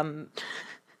 and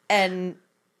I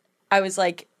was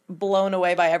like blown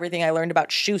away by everything I learned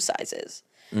about shoe sizes.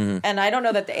 And I don't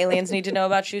know that the aliens need to know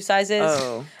about shoe sizes.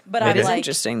 Oh, but it I'm is like,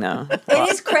 interesting though. it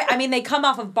is crazy. I mean, they come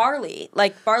off of barley.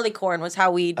 Like barley corn was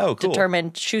how we cool.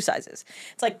 determined shoe sizes.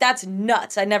 It's like that's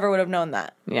nuts. I never would have known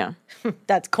that. Yeah.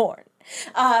 That's corn.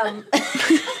 Wait a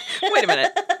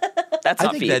minute. That's I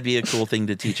not think feet. that'd be a cool thing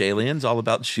to teach aliens all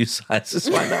about shoe sizes.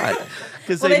 Why not?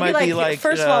 Because Well, they they'd might be like,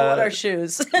 first of all, what are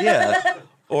shoes? yeah,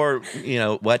 or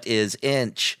what is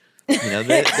inch?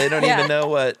 They don't even know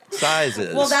what size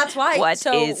is. Well, that's why.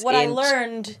 What I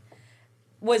learned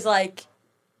was like,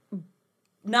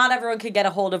 not everyone could get a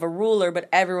hold of a ruler, but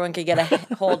everyone could get a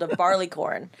hold of barley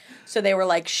corn. So they were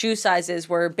like, shoe sizes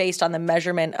were based on the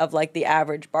measurement of like the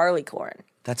average barley corn.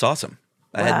 That's awesome.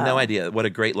 I had no idea. What a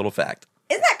great little fact.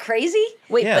 Isn't that crazy?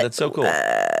 Wait, Yeah, but, that's so cool.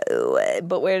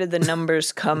 but where did the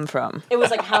numbers come from? It was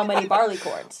like how many barley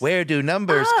corns? Where do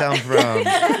numbers come from? Oh,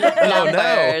 no.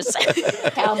 Numbers.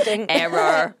 Counting.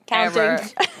 Error. Counting. Error.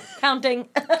 Counting.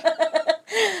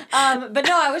 But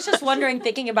no, I was just wondering,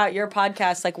 thinking about your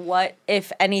podcast, like what,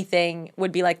 if anything,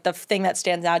 would be like the thing that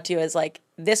stands out to you as like,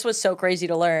 this was so crazy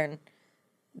to learn.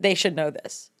 They should know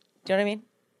this. Do you know what I mean?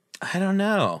 I don't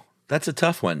know. That's a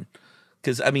tough one.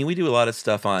 Because, I mean, we do a lot of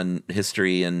stuff on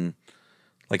history and,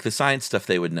 like, the science stuff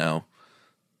they would know.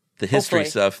 The history Hopefully.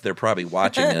 stuff, they're probably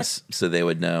watching this, so they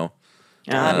would know.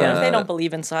 God, what if they don't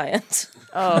believe in science?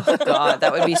 Oh God,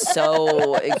 that would be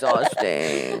so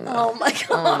exhausting. Oh my god!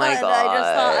 Oh my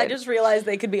God. I just realized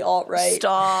they could be alt right.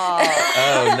 Stop.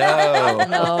 Oh, no.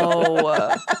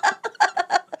 No.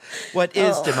 What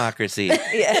is democracy?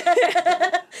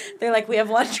 They're like, we have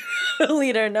one true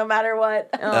leader, no matter what.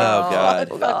 Oh, God.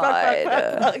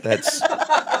 God. That's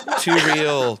too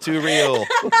real. Too real. Wait,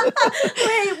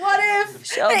 what if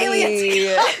Shelby.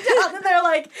 aliens come down and they're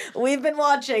like, we've been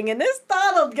watching, and this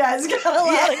Donald guy's got a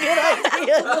lot of good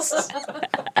ideas.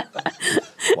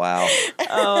 Wow.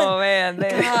 Oh man,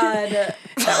 God.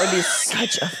 that would be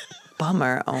such a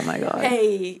bummer. Oh my God.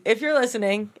 Hey, if you're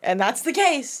listening, and that's the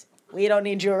case, we don't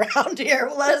need you around here.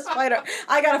 Let us fight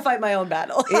I gotta fight my own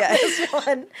battle. Yeah. This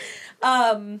one.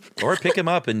 Or pick him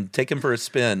up and take him for a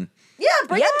spin. Yeah,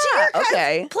 bring him to your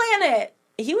okay. planet.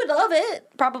 He would love it,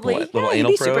 probably. What, little he'd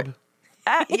anal be super- probe?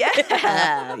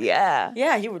 Yeah. Yeah.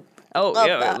 Yeah, he would. Oh Love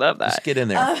yeah, that. I love that. Just get in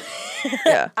there.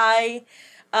 Yeah. I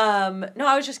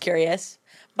was just curious.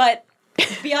 But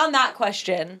beyond that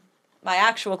question, my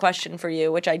actual question for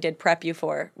you, which I did prep you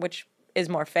for, which is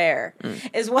more fair,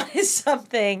 is what is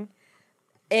something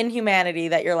in humanity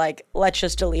that you're like, let's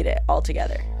just delete it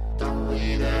altogether?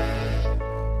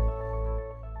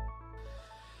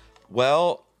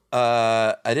 Well,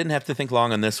 I didn't have to think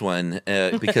long on this one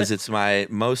because it's my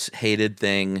most hated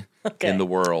thing in the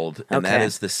world, and that Okay.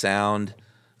 is the sound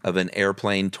of an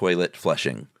airplane toilet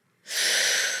flushing.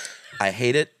 I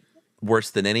hate it worse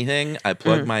than anything. I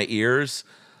plug my ears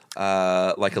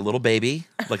like a little baby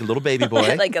boy. Like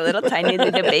a little tiny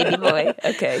little baby boy.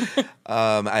 Okay.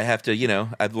 I have to,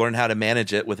 I've learned how to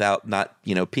manage it without not,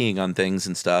 peeing on things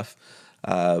and stuff.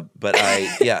 But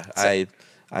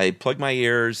I plug my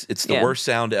ears. It's the worst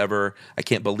sound ever. I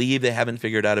can't believe they haven't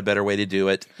figured out a better way to do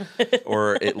it,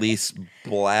 or at least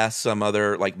blast some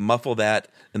other, like muffle that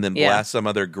and then blast some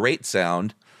other great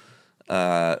sound.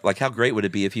 Like how great would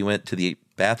it be if you went to the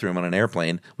bathroom on an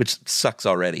airplane, which sucks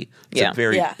already. It's a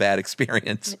very bad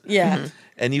experience. Yeah. Mm-hmm.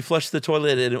 And you flush the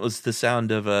toilet and it was the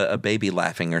sound of a baby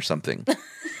laughing or something.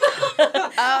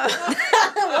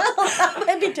 That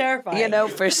might be terrifying.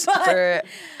 For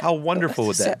how wonderful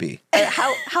would that be?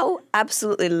 how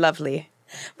absolutely lovely.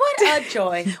 What a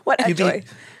joy. What a joy.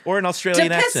 Or an Australian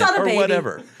To piss accent on a or baby.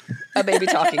 whatever. A baby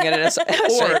talking in it.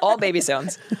 All baby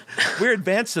sounds. We're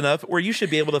advanced enough where you should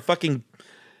be able to fucking,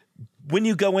 when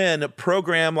you go in,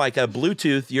 program like a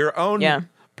Bluetooth, your own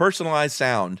personalized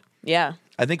sound. Yeah.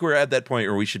 I think we're at that point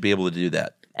where we should be able to do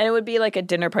that. And it would be like a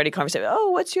dinner party conversation. Oh,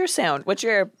 what's your sound? What's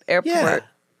your airport? Yeah.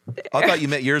 I thought you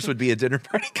meant yours would be a dinner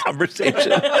party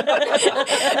conversation.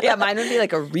 Yeah, mine would be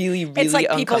like a really, really It's like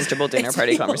uncomfortable dinner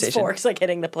party conversation. Forks like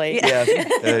hitting the plate.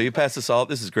 Yeah. You pass the salt.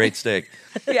 This is great steak.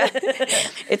 Yeah.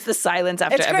 It's the silence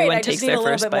after It's great. everyone I takes just need their a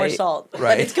little first bit bite. more salt.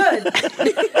 Right. But it's good.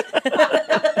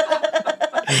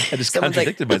 I just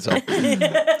contradicted myself.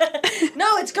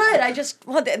 No, it's good. I just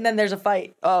want and then there's a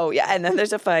fight. Oh, yeah, and then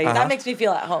there's a fight. That makes me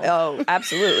feel at home. Oh,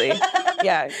 absolutely.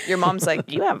 Yeah, your mom's like,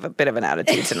 you have a bit of an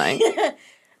attitude tonight.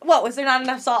 What, was there not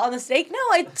enough salt on the steak? No,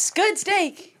 it's good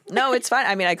steak. No, it's fine.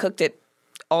 I mean, I cooked it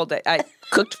all day. I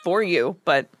cooked for you,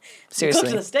 but seriously.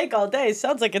 Cooked the steak all day.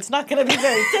 Sounds like it's not going to be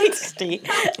very tasty.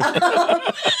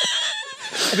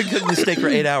 I've been cooking the steak for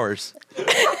 8 hours.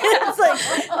 It's like,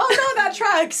 oh no, that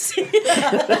tracks.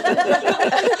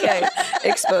 Okay,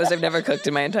 exposed. I've never cooked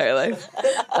in my entire life.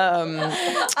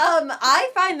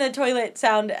 I find the toilet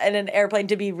sound in an airplane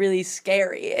to be really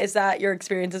scary. Is that your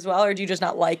experience as well, or do you just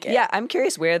not like it? Yeah, I'm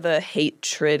curious where the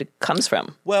hatred comes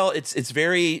from. Well, it's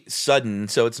very sudden,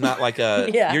 so it's not like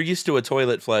Yeah. you're used to a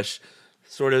toilet flush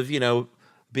sort of,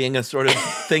 being a sort of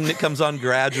thing that comes on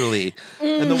gradually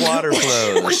and the water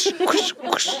flows.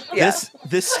 Yeah.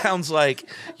 This sounds like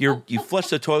you flush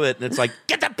the toilet and it's like,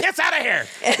 get the piss out of here.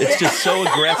 It's just so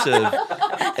aggressive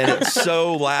and it's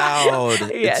so loud.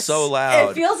 Yes. It's so loud.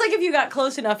 It feels like if you got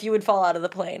close enough, you would fall out of the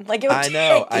plane. Like it would I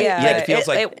know. Yeah. It feels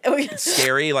like it-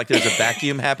 scary, like there's a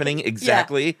vacuum happening.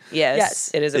 Exactly.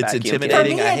 Yes, it is a It's vacuum.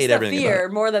 intimidating. For me, I it's hate the everything fear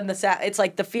about it. more than the sound. It's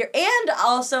like the fear, and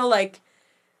also like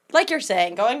you're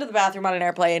saying, going to the bathroom on an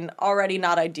airplane already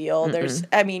not ideal. There's,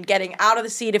 getting out of the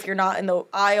seat if you're not in the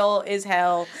aisle is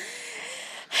hell.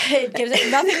 It gives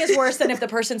nothing is worse than if the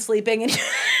person's sleeping and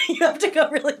you have to go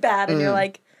really bad and you're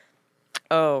like,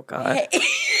 Oh, God. hey.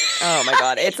 Oh, my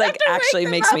God. It's like actually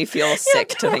makes me feel sick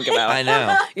to think about. I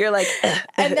know. You're like, And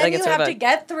then like you it's sort have of to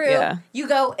get through. Yeah. You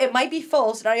go, it might be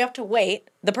full, so now you have to wait.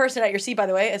 The person at your seat, by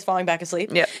the way, is falling back asleep.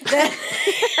 Yep.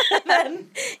 Then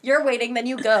you're waiting, then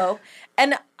you go.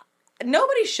 And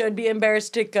nobody should be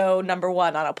embarrassed to go number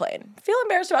one on a plane. Feel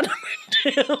embarrassed about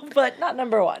number two, but not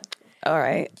number one. All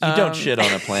right. You don't shit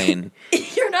on a plane.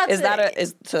 You're not Is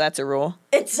sitting. so that's a rule?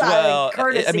 It's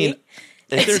courtesy. I mean,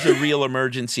 if there's a real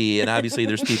emergency, and obviously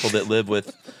there's people that live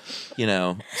with,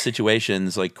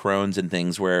 situations like Crohn's and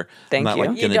things where Thank I'm not you.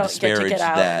 like You going to don't get to disparage get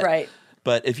out, that. right.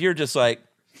 But if you're just like,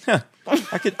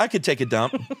 I could take a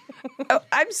dump. Oh,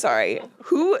 I'm sorry.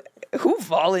 Who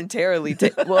voluntarily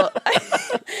did? Well,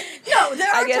 No,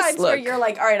 there are guess, times where look. you're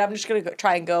like, all right, I'm just going to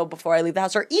try and go before I leave the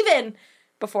house, or even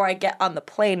before I get on the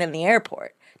plane in the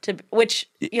airport, which,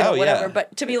 Oh, whatever. yeah.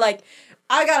 But to be like,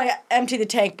 I got to empty the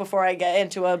tank before I get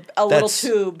into a little That's-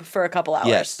 tube for a couple hours.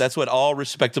 Yes, that's what all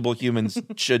respectable humans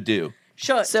should do.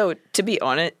 Should. so to be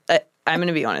honest, I'm going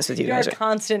to be honest with you You're guys. a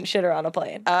constant shitter on a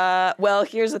plane. Well,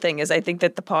 here's the thing: is I think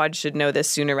that the pod should know this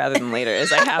sooner rather than later.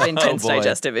 Is I have intense boy.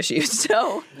 digestive issues,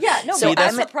 so yeah, no, so but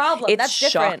that's I'm- the problem. It's That's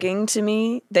different. shocking to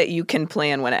me that you can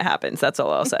plan when it happens. That's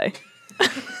all I'll say.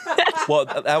 Well,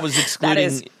 I was excluding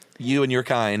is- you and your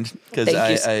kind because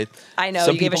Thank you. I know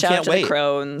some you gave a people shout out can't to wait. the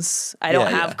Crohn's. I don't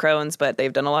Yeah, have yeah. Crohn's, but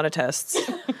they've done a lot of tests.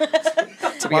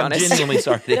 To be Well, I'm honest, genuinely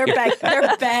sorry to They're, hear.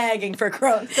 they're begging for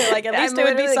Crohn's. They're like, at least I'm it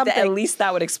would be literally like, something. at least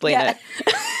that would explain Yeah.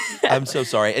 it. I'm so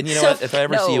sorry. And you know So- what? If I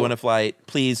ever see you No. on a flight,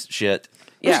 please shit.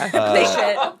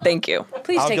 Yeah, thank you.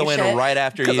 Please I'll take go a in shit. right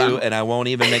after you, and I won't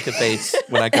even make a face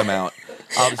when I come out.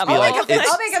 I'll just be I'll like, make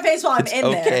I'll make a face while I'm in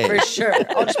okay. there for sure.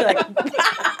 I'll just be like,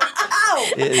 ow!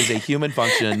 it is a human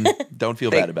function. Don't feel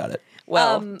bad about it.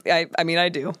 Well, I mean, I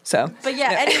do. So, But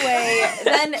yeah, anyway,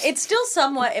 then it's still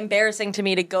somewhat embarrassing to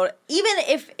me to go, even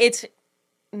if it's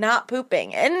not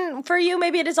pooping. And for you,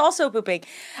 maybe it is also pooping.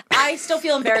 I still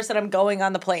feel embarrassed that I'm going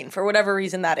on the plane for whatever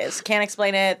reason that is. Can't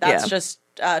explain it. That's just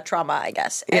trauma, I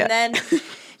guess. And then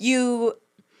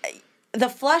the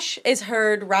flush is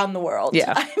heard round the world.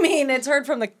 Yeah. I mean, it's heard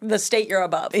from the state you're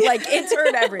above. Like, it's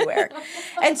heard everywhere.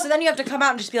 And so then you have to come out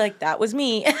and just be like, that was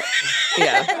me.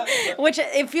 Yeah. Which,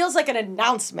 it feels like an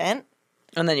announcement.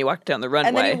 And then you walk down the runway.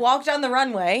 And then you walk down the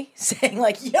runway saying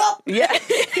like, yup. Yeah.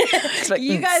 Like,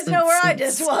 you guys know where I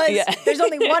just was. Yeah. There's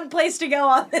only one place to go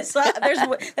on this.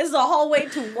 This is a hallway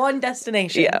to one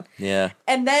destination. Yeah. Yeah.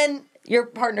 And then your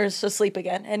partner's asleep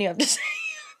again. And you have to say,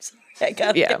 I'm sorry, I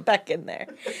gotta get back in there.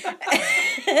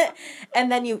 And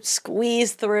then you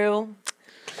squeeze through.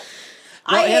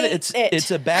 Well, and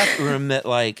it's a bathroom that,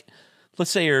 like, let's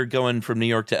say you're going from New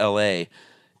York to LA.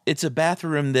 It's a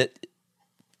bathroom that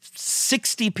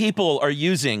 60 people are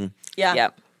using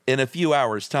in a few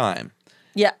hours' time.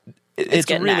 Yeah. It's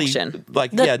really action.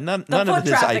 Like, none of it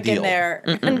is ideal. In there,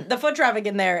 the foot traffic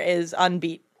in there is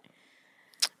unbeat.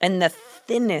 And the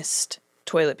thinnest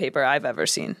toilet paper I've ever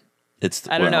seen.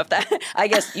 I don't know if that. I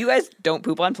guess you guys don't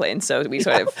poop on planes, so we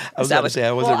sort of. I was about to say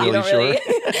I wasn't really sure.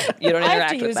 You don't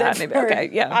interact with that. Maybe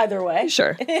either way.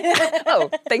 Sure. Oh,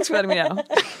 thanks for letting me know.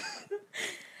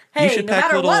 Hey, you should no pack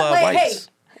matter little what way, wipes.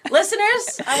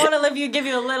 Listeners, I want to give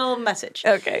you a little message.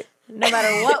 Okay. No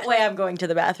matter what way I'm going to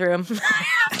the bathroom, I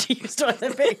have to use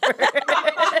toilet paper.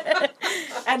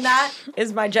 And that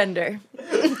is my gender.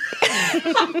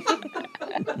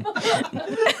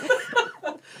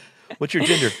 What's your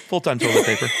gender? Full-time toilet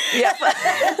paper. Yeah.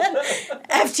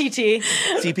 FTT.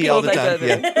 CP all the time.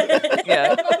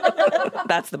 Yeah.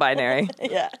 That's the binary.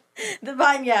 Yeah.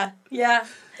 Yeah.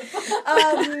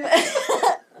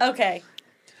 Okay.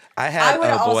 I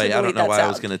don't know why I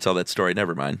was going to tell that story.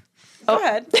 Never mind. Go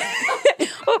ahead.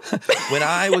 When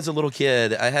I was a little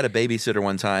kid, I had a babysitter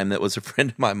one time that was a friend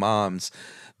of my mom's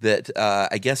that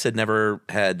I guess had never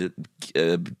had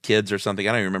kids or something.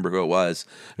 I don't even remember who it was,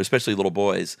 especially little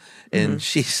boys. And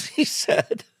she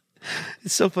said,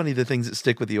 it's so funny the things that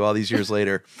stick with you all these years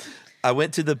later. I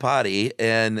went to the potty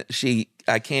and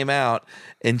I came out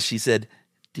and she said,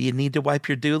 do you need to wipe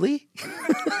your dooley?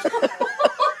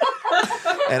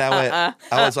 And I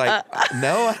was like,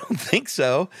 no, I don't think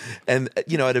so. And,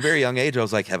 at a very young age, I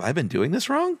was like, have I been doing this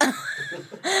wrong?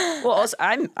 Well, also,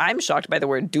 I'm shocked by the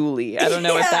word dually. I don't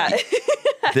know if that.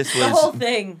 This was the whole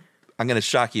thing. I'm going to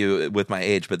shock you with my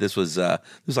age, but this was like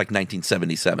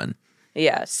 1977.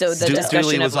 Yeah, so the Dooley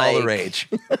discussion was all the rage.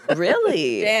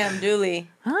 Really? Damn, dooley.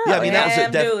 Yeah, I mean,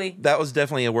 dooley. that was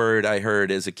definitely a word I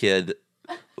heard as a kid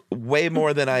way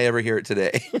more than I ever hear it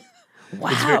today.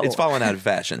 Wow. It's fallen out of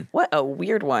fashion. What a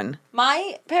weird one.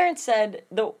 My parents said,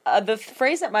 the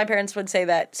phrase that my parents would say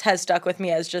that has stuck with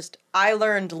me as just, I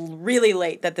learned really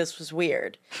late that this was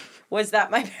weird, was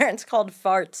that my parents called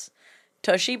farts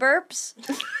tushy burps.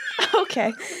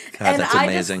 Okay. God, that's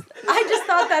amazing. I just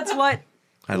thought that's what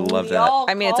I love that.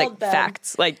 I mean, it's like them.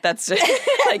 facts. Like, that's like,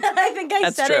 I think I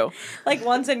that's said true. it like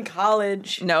once in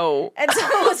college. No. And so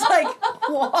I was like,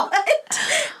 what?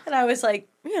 And I was like,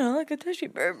 like a tushy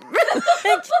burp.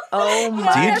 Like, oh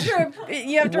my.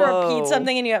 You have to repeat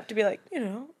something and you have to be like, And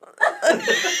you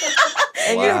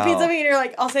repeat something and you're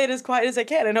like, I'll say it as quiet as I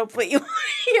can and hopefully you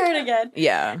hear it again.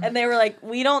 Yeah. And they were like,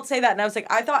 we don't say that. And I was like,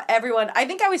 I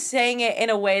think I was saying it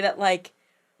in a way that like,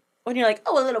 when you're like,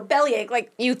 oh, a little bellyache,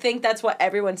 like, you think that's what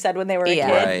everyone said when they were a kid,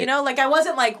 Right. Like, I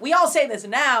wasn't like, we all say this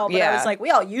now, but I was like, we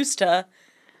all used to.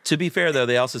 To be fair, though,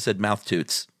 they also said mouth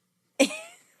toots.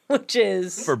 Which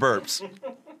is... For burps.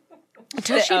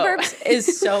 Tushy burps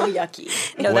is so yucky.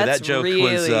 No, Boy, that's that joke really...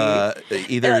 was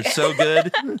either so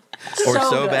good or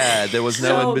so good. Bad. There was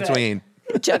no in between.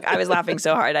 Chuck, I was laughing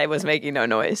so hard I was making no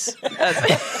noise.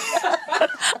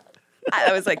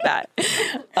 I was like that.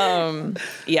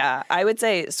 Yeah, I would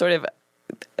say sort of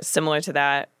similar to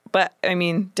that, but I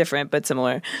mean different, but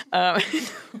similar. My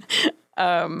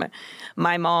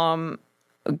mom,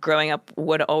 growing up,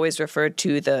 would always refer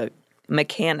to the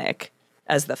mechanic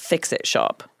as the fix-it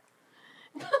shop.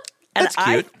 And That's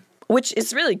cute. Which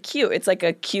is really cute. It's like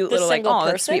a cute little like, oh,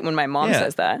 that's sweet when my mom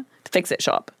says that. The fix-it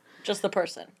shop. Just the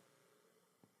person.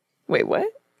 Wait, what?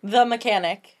 The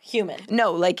mechanic, human.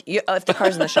 No, like if the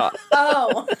car's in the shop.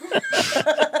 Oh.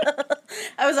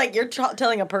 I was like, you're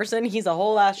telling a person he's a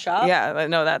whole ass shop? Yeah,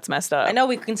 no, that's messed up. I know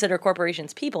we consider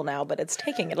corporations people now, but it's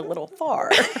taking it a little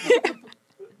far.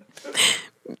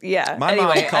 Yeah. My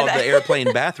mom called the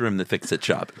airplane bathroom the fix-it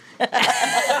shop.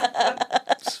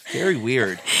 It's very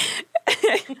weird.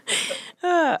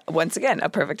 Once again, a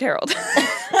perfect herald.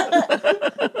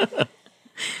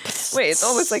 Wait, it's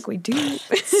almost like we do.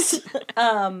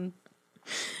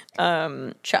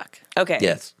 Chuck. Okay.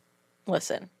 Yes.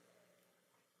 Listen.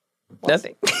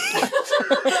 Nothing.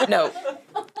 No.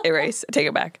 Erase. Take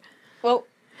it back. Well,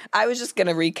 I was just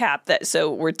gonna recap that.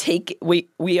 So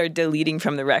we are deleting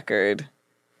from the record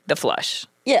the flush.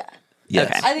 yeah. Yes.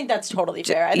 Okay. I think that's totally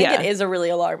fair. I think Yeah. it is a really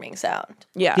alarming sound.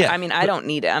 Yeah. Yeah. I mean, I don't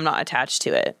need it. I'm not attached to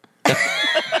it.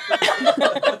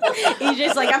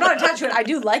 EJ's like, I'm not attached to it. I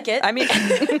do like it. I mean, no,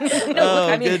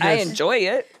 look, I mean, I goodness. enjoy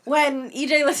it. When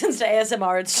EJ listens to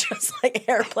ASMR, it's just like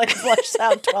airplane flush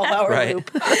sound 12-hour Right.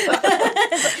 loop.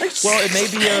 Well, it may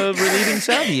be a relieving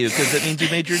sound to you because it means you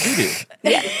made your doo-doo.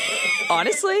 Yeah.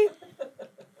 Honestly,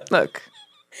 look.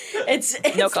 It's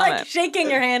No like comment. shaking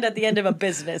your hand at the end of a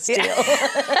business deal.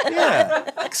 Yeah,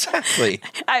 exactly.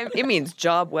 It means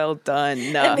job well done.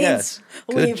 It No. means Yes.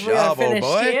 Good we are job, old finished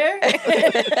boy. here.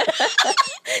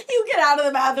 You get out of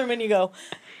the bathroom and you go,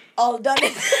 all done.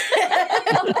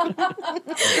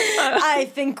 I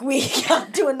think we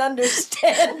got to an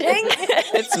understanding.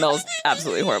 It smells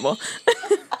absolutely horrible.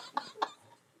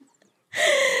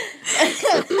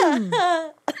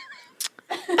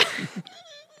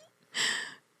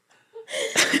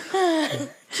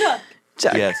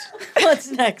 Chuck, Yes.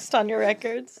 what's next on your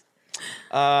records?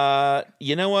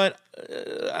 You know what?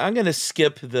 I'm going to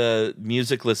skip the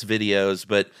musicless videos,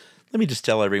 but let me just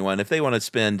tell everyone, if they want to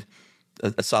spend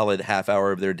a solid half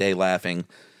hour of their day laughing,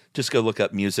 just go look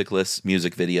up musicless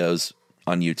music videos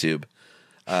on YouTube.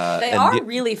 They are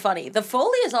really funny. The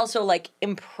Foley is also like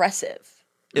impressive.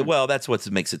 Well, that's what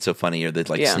makes it so funny, are the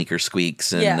like Yeah. sneaker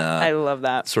squeaks and Yeah. I love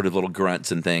that. sort of little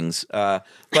grunts and things. But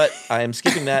I am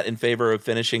skipping that in favor of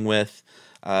finishing with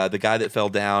the guy that fell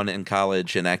down in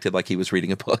college and acted like he was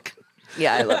reading a book.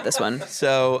 Yeah, I love this one.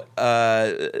 So,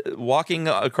 walking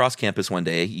across campus one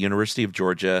day, University of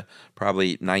Georgia,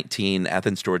 probably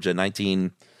Athens, Georgia,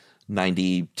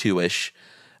 1992-ish,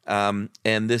 and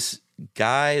this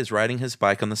guy is riding his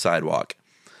bike on the sidewalk.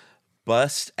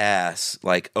 Bust ass,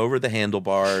 like over the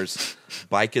handlebars,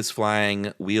 bike is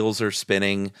flying, wheels are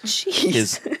spinning. Jeez.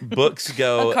 His books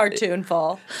go. A cartoon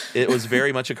fall. It was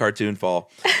very much a cartoon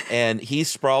fall. And he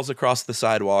sprawls across the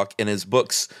sidewalk, and his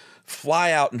books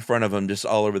fly out in front of him, just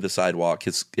all over the sidewalk,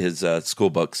 his school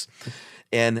books.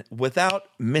 And without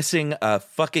missing a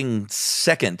fucking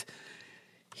second,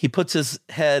 he puts his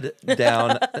head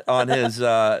down on his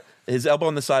elbow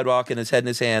on the sidewalk and his head in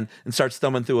his hand and starts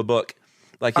thumbing through a book.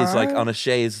 Like he's like on a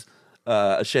chaise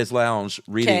lounge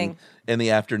reading in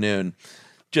the afternoon.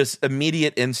 Just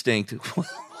immediate instinct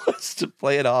was to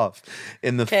play it off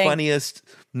in the funniest,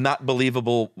 not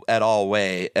believable at all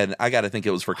way. And I got to think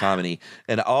it was for comedy.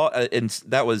 And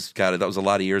that was a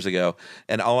lot of years ago.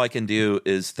 And all I can do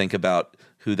is think about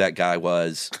who that guy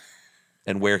was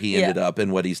and where he ended up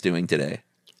and what he's doing today.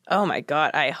 Oh my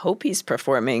God. I hope he's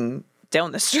performing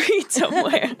down the street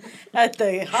somewhere. At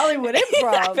the Hollywood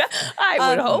Improv. I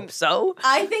would hope so.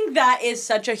 I think that is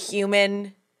such a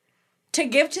human... To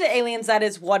give to the aliens, that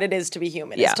is what it is to be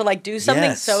human. Yeah. Is to like do something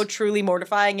Yes. so truly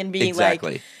mortifying and be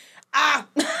Exactly. like,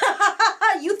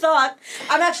 you thought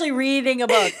I'm actually reading a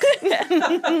book.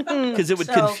 Because it would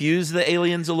confuse the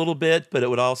aliens a little bit, but it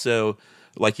would also,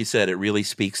 like you said, it really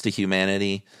speaks to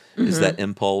humanity. Is that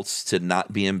impulse to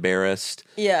not be embarrassed?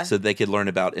 Yeah. So they could learn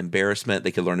about embarrassment.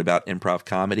 They could learn about improv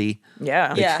comedy.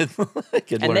 Yeah. Yeah. They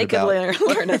could And learn they could about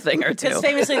learn a thing or two. Because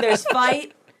famously there's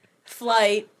fight,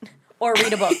 flight, or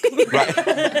read a book.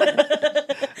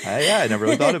 I never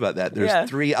really thought about that. There's Yeah.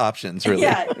 3 options really.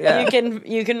 Yeah.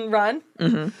 You can run.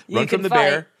 Run You from can the fight,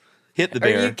 bear, hit the Or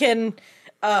bear, you can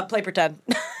play pretend.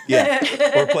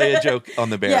 or play a joke on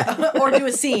the bear. Yeah. Or do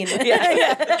a scene. Fully I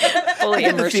get the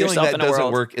immerse feeling yourself that in a doesn't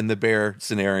world. work in the bear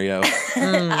scenario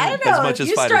I don't know. as much if as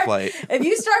you fight or flight. If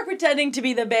you start pretending to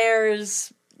be the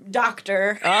bear's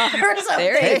doctor or something.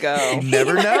 There you go. You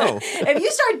never know. If you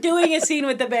start doing a scene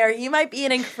with the bear, you might be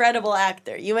an incredible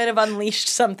actor. You might have unleashed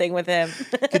something with him.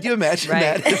 Could you imagine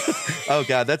Right. that? Oh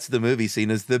God, that's the movie scene.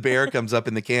 Is the bear comes up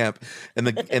in the camp, and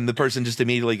the person just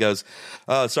immediately goes,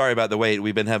 "Oh, sorry about the wait.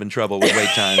 We've been having trouble with wait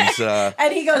times."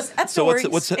 And he goes, "That's So no worries."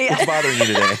 what's bothering you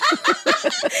today?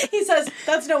 He says,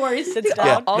 "That's no worries. Sits down.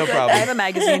 Yeah, All no good. problem. I have a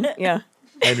magazine. Yeah.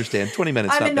 I understand. 20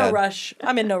 minutes. I'm not in bad. no rush.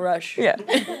 I'm in no rush. Yeah.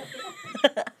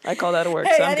 I call that a work,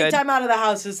 Hey, so I'm any good. time out of the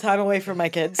house is time away from my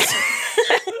kids."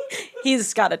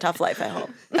 He's got a tough life at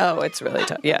home. Oh, it's really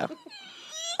tough. Yeah.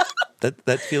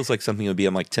 That feels like something that would be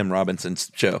on like Tim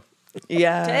Robinson's show.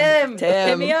 Yeah. Tim,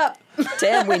 hit me up.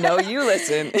 Tim, we know you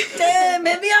listen. Tim,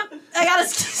 hit me up. I got a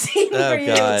scene for Oh you.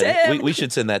 God, Tim. we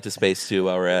should send that to space too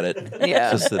while we're at it.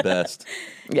 Yeah. It's just the best.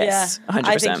 Yes. Yeah, 100%.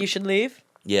 I think you should leave.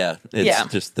 Yeah, it's Yeah.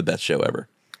 just the best show ever.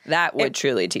 That would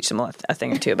truly teach them a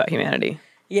thing or two about humanity.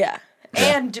 Yeah.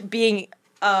 And being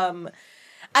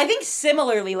I think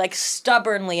similarly, like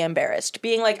stubbornly embarrassed,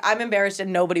 being like, I'm embarrassed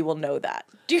and nobody will know that.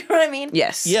 Do you know what I mean?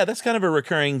 Yes. Yeah, that's kind of a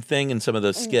recurring thing in some of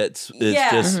those skits. Is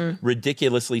just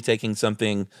ridiculously taking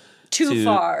something Too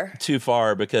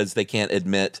far because they can't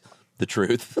admit the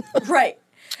truth. Right.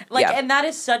 Like, and that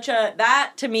is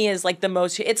that to me is like the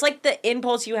most, it's like the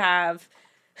impulse you have.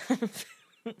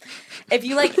 If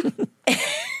you like,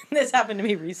 this happened to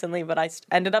me recently, but I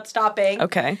ended up stopping.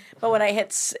 Okay. But when I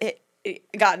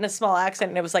got in a small accident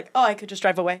and it was like, oh, I could just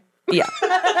drive away. Yeah.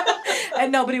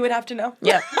 And nobody would have to know.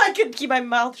 Yeah. I could keep my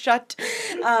mouth shut.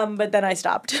 But then I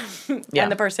stopped. Yeah.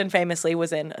 And the person famously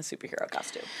was in a superhero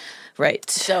costume. Right.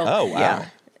 So, Oh, wow. Yeah.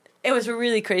 It was a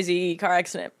really crazy car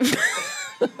accident.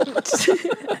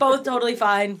 Both totally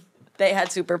fine. They had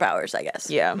superpowers, I guess.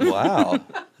 Yeah. Wow.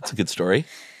 That's a good story.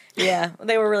 Yeah,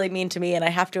 they were really mean to me, and I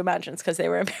have to imagine it's because they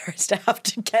were embarrassed to have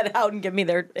to get out and give me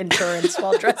their insurance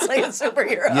while dressed like a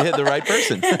superhero. You hit the right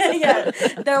person. Yeah,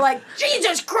 they're like,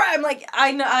 Jesus Christ! I'm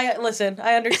like, listen,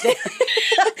 I understand.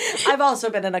 I've also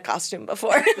been in a costume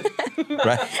before.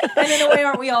 Right. And in a way,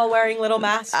 aren't we all wearing little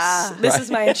masks? This is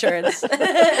my insurance.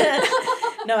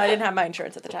 No, I didn't have my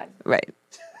insurance at the time. Right.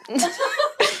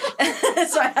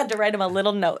 So I had to write him a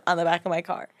little note on the back of my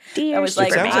car. Dear I was It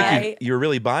like, sounds like you're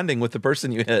really bonding with the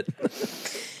person you hit.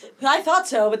 I thought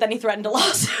so, but then he threatened a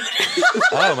lawsuit.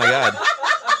 Oh, my God.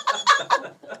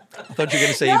 I thought you were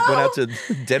going to say you went out to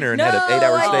dinner and had an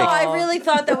 8-hour steak. I really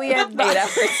thought that we had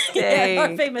 8-hour steak.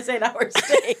 Our famous 8-hour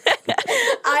steak.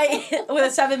 With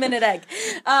a 7-minute egg.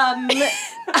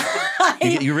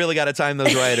 You really got to time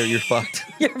those right or you're fucked.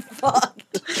 You're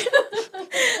fucked.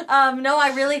 No,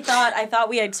 I thought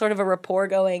we had sort of a rapport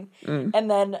going, and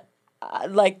then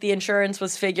like the insurance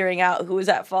was figuring out who was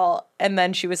at fault, and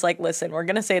then she was like, "Listen, we're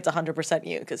gonna say it's 100%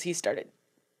 you," because he started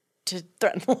to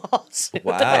threaten the lawsuit.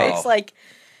 Wow. It's like,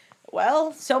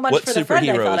 well, so much What for the friend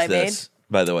I superhero thought is I made. this,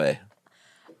 by the way?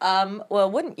 Well,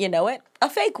 wouldn't you know it? A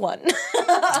fake one. One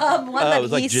it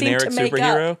was like generic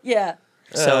superhero? Up. Yeah.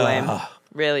 So lame.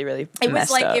 Really, really It was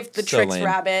messed like up. if the So Trix lame.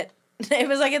 Rabbit. It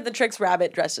was like if the Trix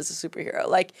Rabbit dressed as a superhero.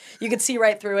 Like you could see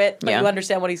right through it, but Yeah. you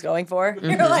understand what he's going for.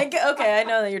 You're like, okay, I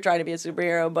know that you're trying to be a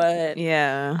superhero, but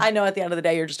Yeah. I know at the end of the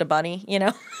day you're just a bunny. You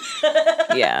know.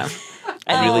 Yeah.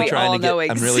 I'm really trying to know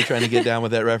I'm really trying to get down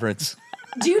with that reference.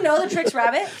 Do you know the Trix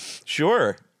Rabbit?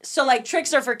 Sure. So like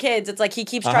tricks are for kids. It's like he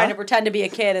keeps trying to pretend to be a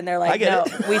kid, and they're I like, get "No,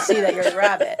 it. we see that you're the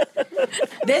rabbit."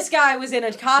 This guy was in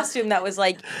a costume that was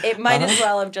like it might as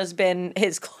well have just been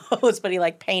his clothes, but he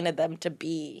like painted them to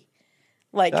be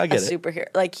like I a get it. superhero.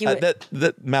 Like he would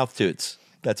That mouth toots.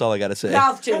 That's all I got to say.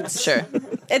 mouth toots. Sure.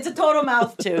 It's a total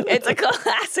mouth toot. It's a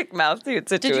classic mouth toot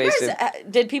Did situation. you guys?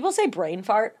 Did people say brain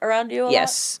fart around you?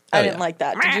 Yes. I Oh, didn't yeah. like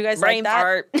that. Did you guys Brain like that?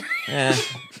 fart.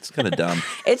 It's kind of dumb.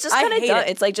 It's just I kind of hate dumb. it.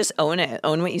 It's like just own it.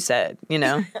 Own what you said, you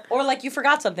know? Or like you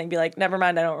forgot something, be like, never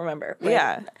mind, I don't remember. Like,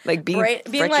 Yeah. Like be being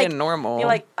freaking like normal. Be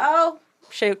like, oh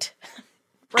shoot,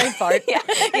 brain fart.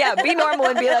 yeah, be normal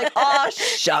and be like, oh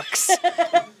shucks.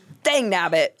 Dang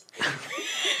nabbit.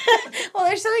 Well,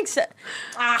 there's something.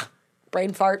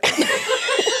 Brain fart.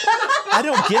 I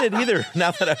don't get it either.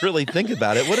 Now that I really think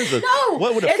about it, what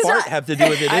would a it's fart not- have to do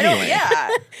with it anyway? Yeah.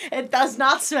 It does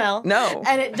not smell. No.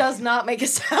 And it does not make a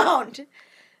sound.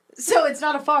 So it's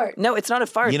not a fart. No, it's not a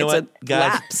fart. You know it's what, a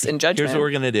guys? lapse in judgment. Here's what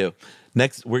we're gonna do.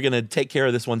 Next, we're gonna take care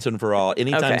of this once and for all.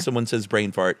 Anytime Okay. someone says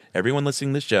brain fart, everyone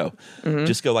listening to this show,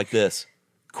 just go like this.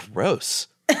 Gross.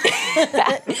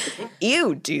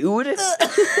 Ew, dude.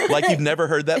 Like you've never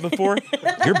heard that before?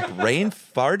 Your brain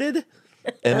farted?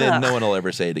 And then no one will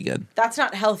ever say it again. That's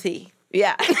not healthy.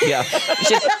 Yeah. Yeah. You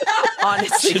should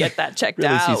honestly get that checked Really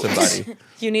out. see somebody.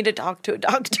 You need to talk to a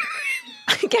doctor.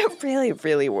 I get really,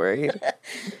 really worried.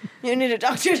 You need to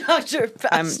talk to a doctor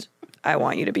fast. I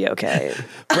want you to be okay.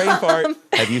 Brain fart.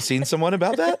 Have you seen someone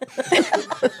about that?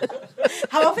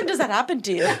 How often does that happen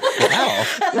to you? Wow.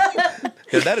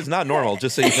 Yeah, that is not normal,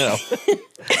 just so you know.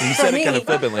 You said it kind of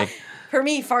flippantly. For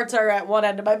me, farts are at one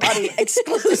end of my body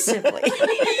exclusively.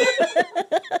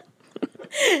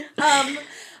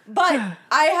 But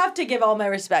I have to give all my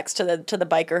respects to the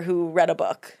biker who read a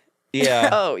book. Yeah.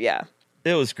 Oh, yeah.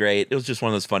 It was great. It was just one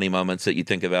of those funny moments that you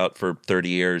think about for 30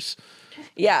 years.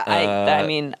 Yeah, I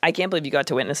mean, I can't believe you got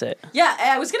to witness it. Yeah,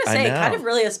 I was going to say, know. kind of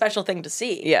really a special thing to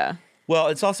see. Yeah. Well,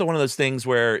 it's also one of those things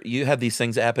where you have these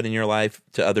things happen in your life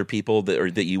to other people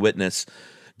that you witness.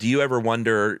 Do you ever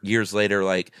wonder years later,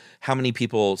 like, how many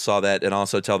people saw that and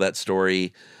also tell that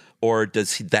story? Or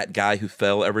does that guy who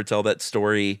fell ever tell that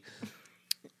story?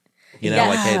 You know,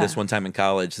 like, hey, this one time in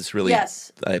college,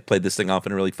 I played this thing off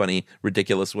in a really funny,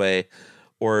 ridiculous way.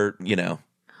 Or, you know,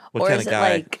 what Or kind is of it guy?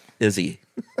 like is he?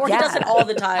 Or he does it all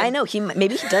the time. I know.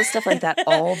 Maybe he does stuff like that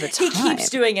all the time. He keeps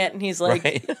doing it, and he's like,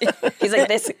 he's like,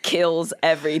 this kills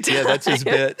every time. Yeah, that's his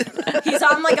bit. He's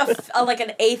on like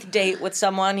an 8th date with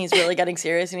someone. He's really getting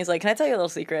serious, and he's like, "Can I tell you a little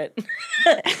secret?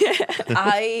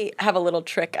 I have a little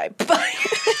trick I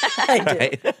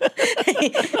do."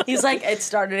 He's like, "It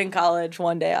started in college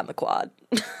one day on the quad.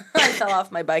 I fell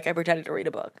off my bike. I pretended to read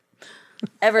a book.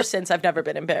 Ever since, I've never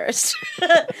been embarrassed.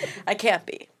 I can't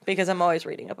be, because I'm always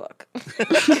reading a book.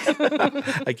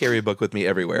 I carry a book with me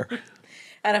everywhere.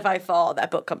 And if I fall,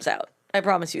 that book comes out. I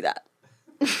promise you that."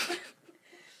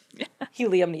 He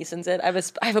Liam Neeson's it. I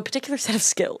have a particular set of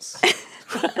skills.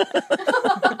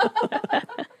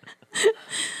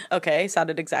 Okay,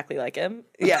 sounded exactly like him.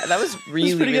 Yeah, that was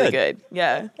really good.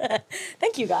 Yeah.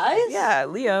 Thank you, guys. Yeah,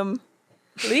 Liam,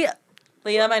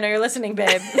 I know you're listening,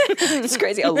 babe. It's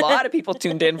crazy. A lot of people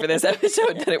tuned in for this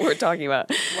episode that we're talking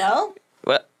about. Well,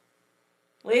 what?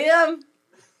 Liam,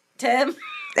 Tim,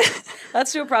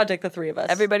 let's do a project, the 3 of us.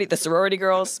 Everybody, the sorority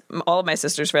girls, all of my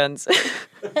sister's friends.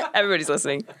 Everybody's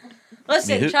listening.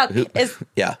 Listen, Chuck,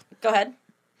 Yeah. Go ahead.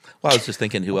 Well, I was just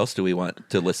thinking, who else do we want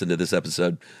to listen to this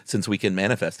episode since we can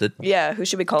manifest it? Yeah, who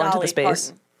should we call into the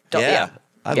space? I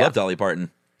love Dolly Parton.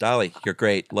 Dolly, you're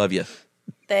great. Love you.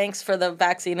 Thanks for the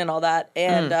vaccine and all that.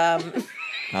 And And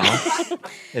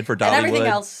for Dollywood. and everything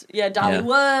else. Yeah,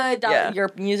 Dollywood, Yeah. your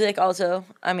music also.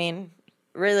 I mean,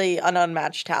 really an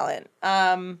unmatched talent.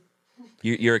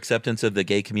 Your acceptance of the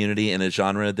gay community in a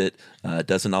genre that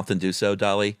doesn't often do so,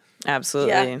 Dolly.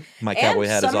 Absolutely. Yeah. My cowboy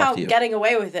hat is somehow off to you. getting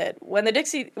away with it. When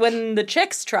the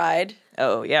Chicks tried,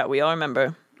 Oh, yeah, we all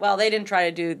remember. well, they didn't try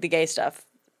to do the gay stuff.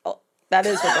 Oh, that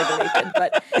is what they believed in,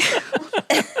 but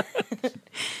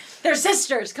they're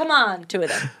sisters. Come on, 2 of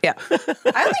them. Yeah.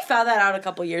 I only found that out a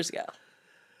couple years ago.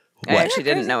 I actually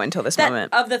didn't know until this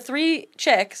moment. Of the 3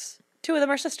 chicks, 2 of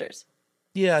them are sisters.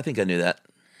 Yeah, I think I knew that.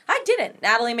 I didn't.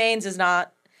 Natalie Maines is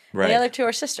not. Right. And the other 2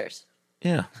 are sisters.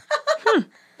 Yeah.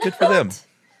 Good for them.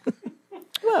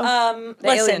 The Listen,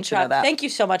 aliens should know Chuck, that. thank you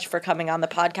so much for coming on the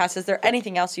podcast. Is there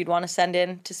anything else you'd want to send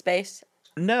in to space?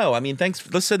 No, I mean,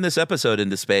 thanks. Let's send this episode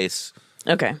into space.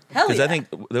 Okay. Hell Because yeah. I think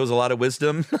there was a lot of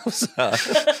wisdom, a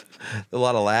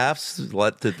lot of laughs, a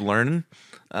lot to learn.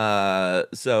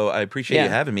 So I appreciate you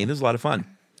having me. This was a lot of fun.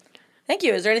 Thank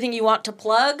you. Is there anything you want to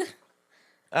plug?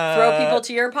 Throw people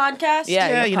to your podcast?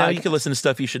 Yeah, you know, you can listen to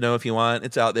stuff you should know if you want.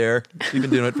 It's out there. We've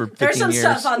been doing it for 15 There's some years.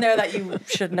 stuff on there that you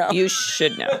should know. You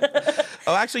should know.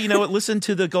 Oh, actually, you know what? Listen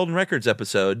to the Golden Records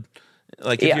episode.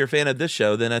 Like, if you're a fan of this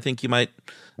show, then I think you might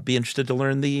be interested to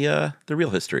learn the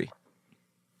real history.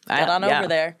 Get on over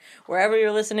there. Wherever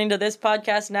you're listening to this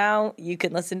podcast now, you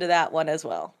can listen to that one as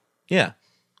well. Yeah.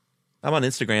 I'm on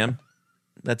Instagram.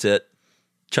 That's it.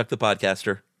 Chuck the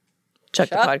Podcaster. Chuck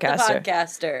the podcaster. The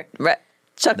podcaster. Right.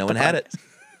 Chuck No the one had it.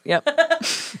 Yep.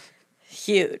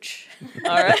 Huge.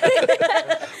 All right.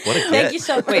 What a get. Thank you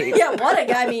so much. Yeah, what a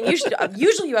guy. I mean,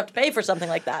 usually you have to pay for something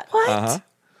like that. What?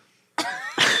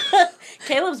 Uh-huh.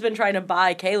 Caleb's been trying to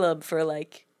buy Caleb for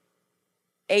like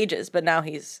ages, but now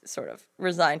he's sort of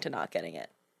resigned to not getting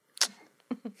it.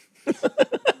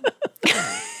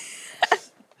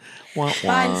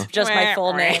 Mine's just my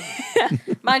full name.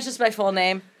 Mine's just my full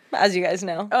name, as you guys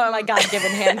know. My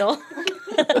God-given handle.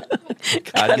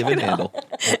 God-given handle.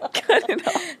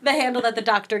 The handle that the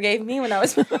doctor gave me when I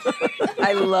was...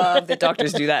 I love that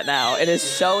doctors do that now. It is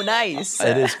so nice.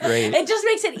 It is great. It just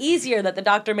makes it easier that the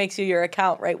doctor makes you your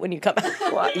account right when you come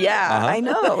out. Well, yeah, I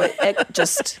know. It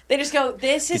just... They just go,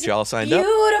 this is you all signed up?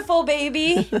 beautiful,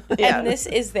 baby. Yeah. And this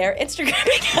is their Instagram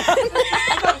account.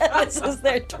 This is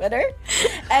their Twitter.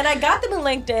 And I got them in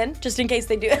LinkedIn, just in case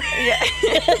they do it.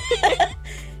 Yeah.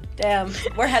 Damn,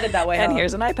 we're headed that way. And huh?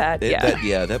 here's an iPad.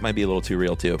 That might be a little too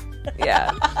real, too.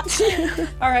 Yeah.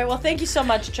 All right, well, thank you so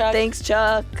much, Chuck. Thanks,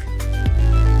 Chuck.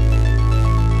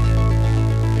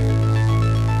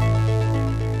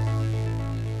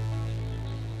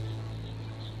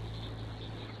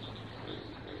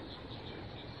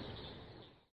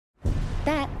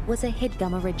 That was a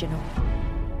HeadGum original.